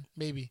 This time,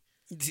 maybe.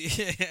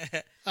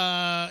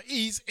 Yeah.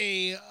 He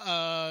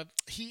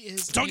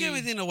is. Don't give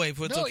anything away.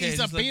 It's okay. He's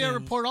a Beta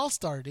Report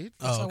All-Star, dude.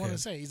 That's what I want to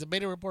say. He's a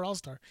Beta Report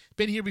All-Star.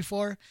 Been here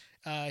before.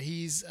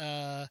 He's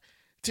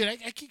dude,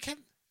 I can't.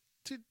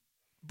 Dude,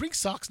 bring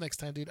socks next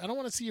time, dude. I don't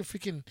want to see your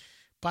freaking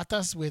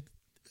patas with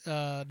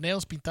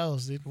nails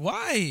pintados, dude.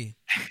 Why?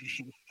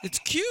 It's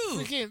cute.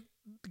 Freaking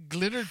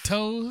glittered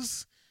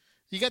toes.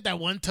 You got that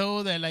one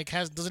toe that like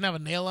doesn't have a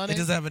nail on it. It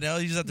doesn't have a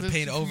nail. You just have to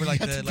paint over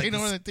like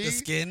the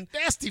skin.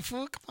 Nasty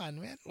fool. Come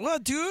on, man.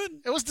 What,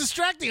 dude? It was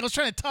distracting. I was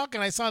trying to talk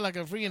and I saw like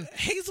a freaking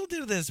Hazel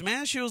did this,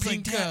 man. She was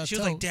like, Dad. She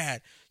was like,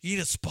 Dad, you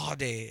need a spa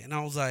day. And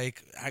I was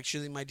like,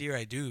 actually, my dear,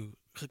 I do.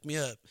 Hook me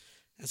up.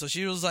 And so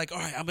she was like, all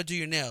right, I'm gonna do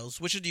your nails.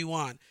 Which one do you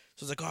want?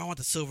 So it's like, oh, I want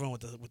the silver one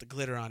with the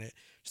glitter on it.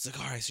 She's like,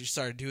 all right. So she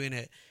started doing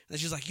it. And then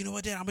she's like, you know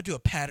what, Dad? I'm going to do a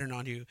pattern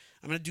on you.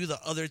 I'm going to do the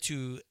other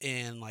two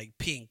in like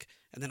pink.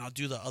 And then I'll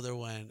do the other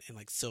one in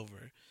like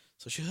silver.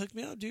 So she hooked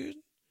me up, dude.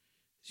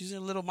 She's in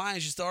a little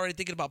mind. She's already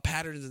thinking about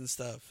patterns and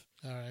stuff.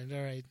 All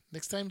right.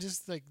 Next time,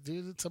 just like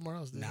do it somewhere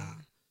else. Dude. Nah.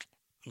 I'm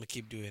going to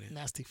keep doing it.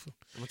 Nasty fool.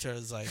 I'm going to tell her,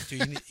 it's like,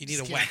 dude, you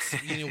need to wax.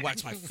 You need to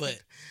wax my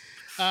foot.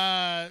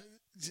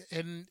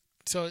 And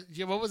so,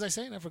 yeah, what was I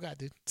saying? I forgot,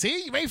 dude.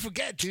 See, you may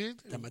forget, dude.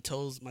 That my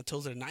toes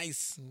are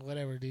nice.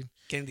 Whatever, dude.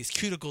 Getting these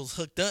cuticles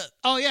hooked up.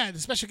 Oh yeah, the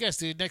special guest,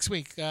 dude. Next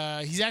week,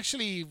 he's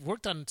actually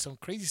worked on some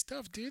crazy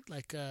stuff, dude.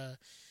 Like, I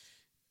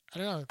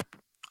don't know,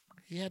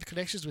 he had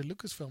connections with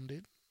Lucasfilm,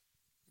 dude.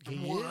 Yeah.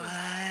 What?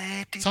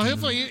 So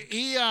hopefully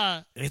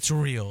It's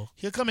real.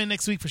 he'll come in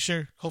next week for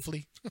sure.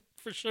 Hopefully,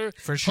 for sure.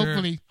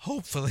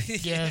 Hopefully.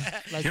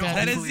 Yeah, like He'll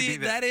that.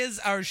 That is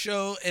our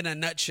show in a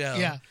nutshell.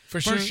 Yeah, for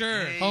sure.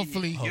 Hey,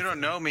 Hopefully. You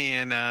don't know me,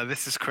 and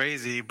this is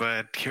crazy,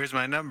 but here's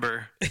my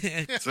number.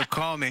 So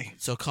call me.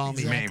 So call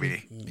me.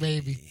 Exactly.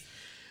 Maybe.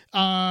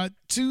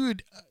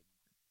 Dude,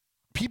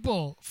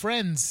 people,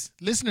 friends,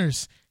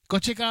 listeners, go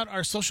check out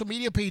our social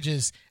media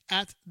pages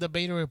at The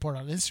Beta Report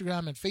on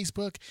Instagram and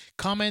Facebook.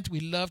 Comment.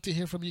 We love to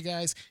hear from you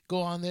guys.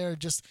 Go on there.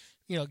 Just,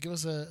 give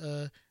us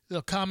a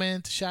little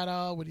comment, shout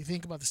out. What do you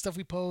think about the stuff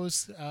we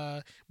post?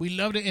 We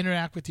love to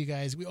interact with you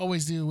guys. We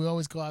always do. We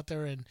always go out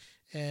there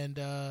and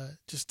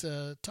just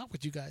talk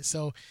with you guys.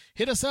 So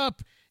hit us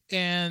up.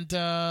 And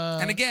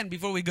again,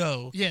 before we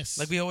go, yes,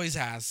 like we always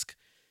ask,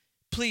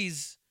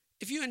 please,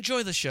 if you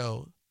enjoy the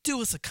show,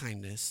 do us a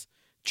kindness.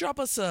 Drop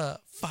us a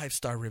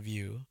 5-star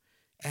review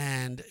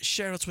and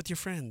share us with your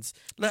friends.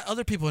 Let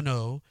other people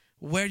know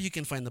where you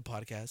can find the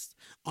podcast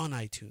on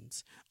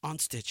iTunes, on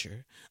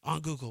Stitcher, on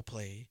Google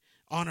Play,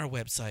 on our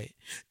website,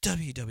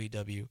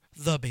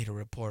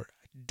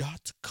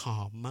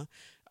 www.thebetaReport.com.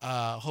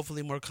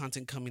 Hopefully more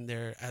content coming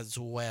there as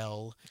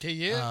well. Okay,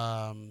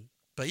 yeah.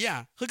 But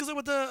yeah, hook us up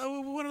with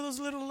one of those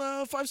little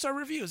 5-star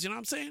reviews. You know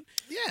what I'm saying?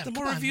 Yeah. The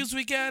more reviews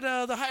we get,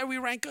 the higher we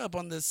rank up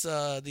on these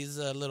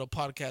little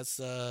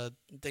podcast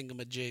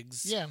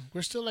thingamajigs. Yeah,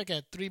 we're still like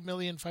at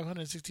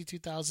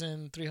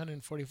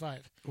 3,562,345.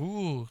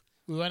 Ooh.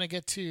 We want to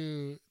get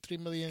to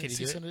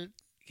 3,600,000.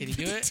 Can you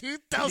do it?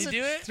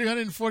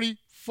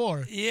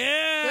 2,344.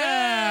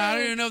 Yeah. I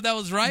don't even know if that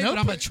was right, but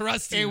I'm going to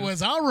trust you. It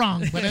was all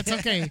wrong, but it's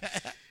okay.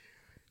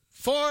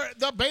 For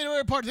the Beta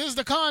Report, this is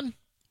the Con.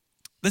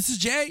 This is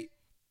Jay.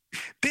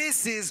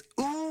 This is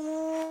no.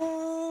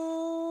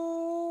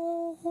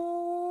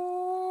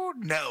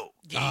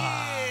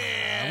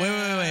 Yeah.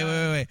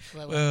 Wait.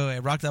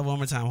 Rock that one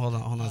more time. Hold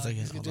on a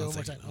second. Hold on a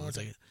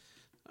second.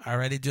 All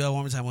righty, do that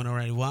one more time. When we're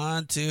ready.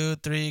 1, 2,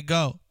 3,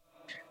 go.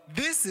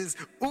 This is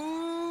no.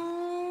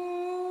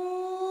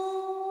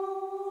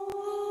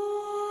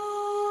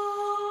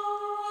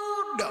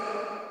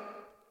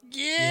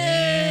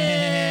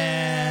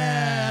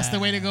 Yeah. That's the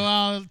way to go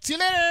out. See you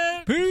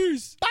later.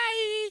 Peace. Bye.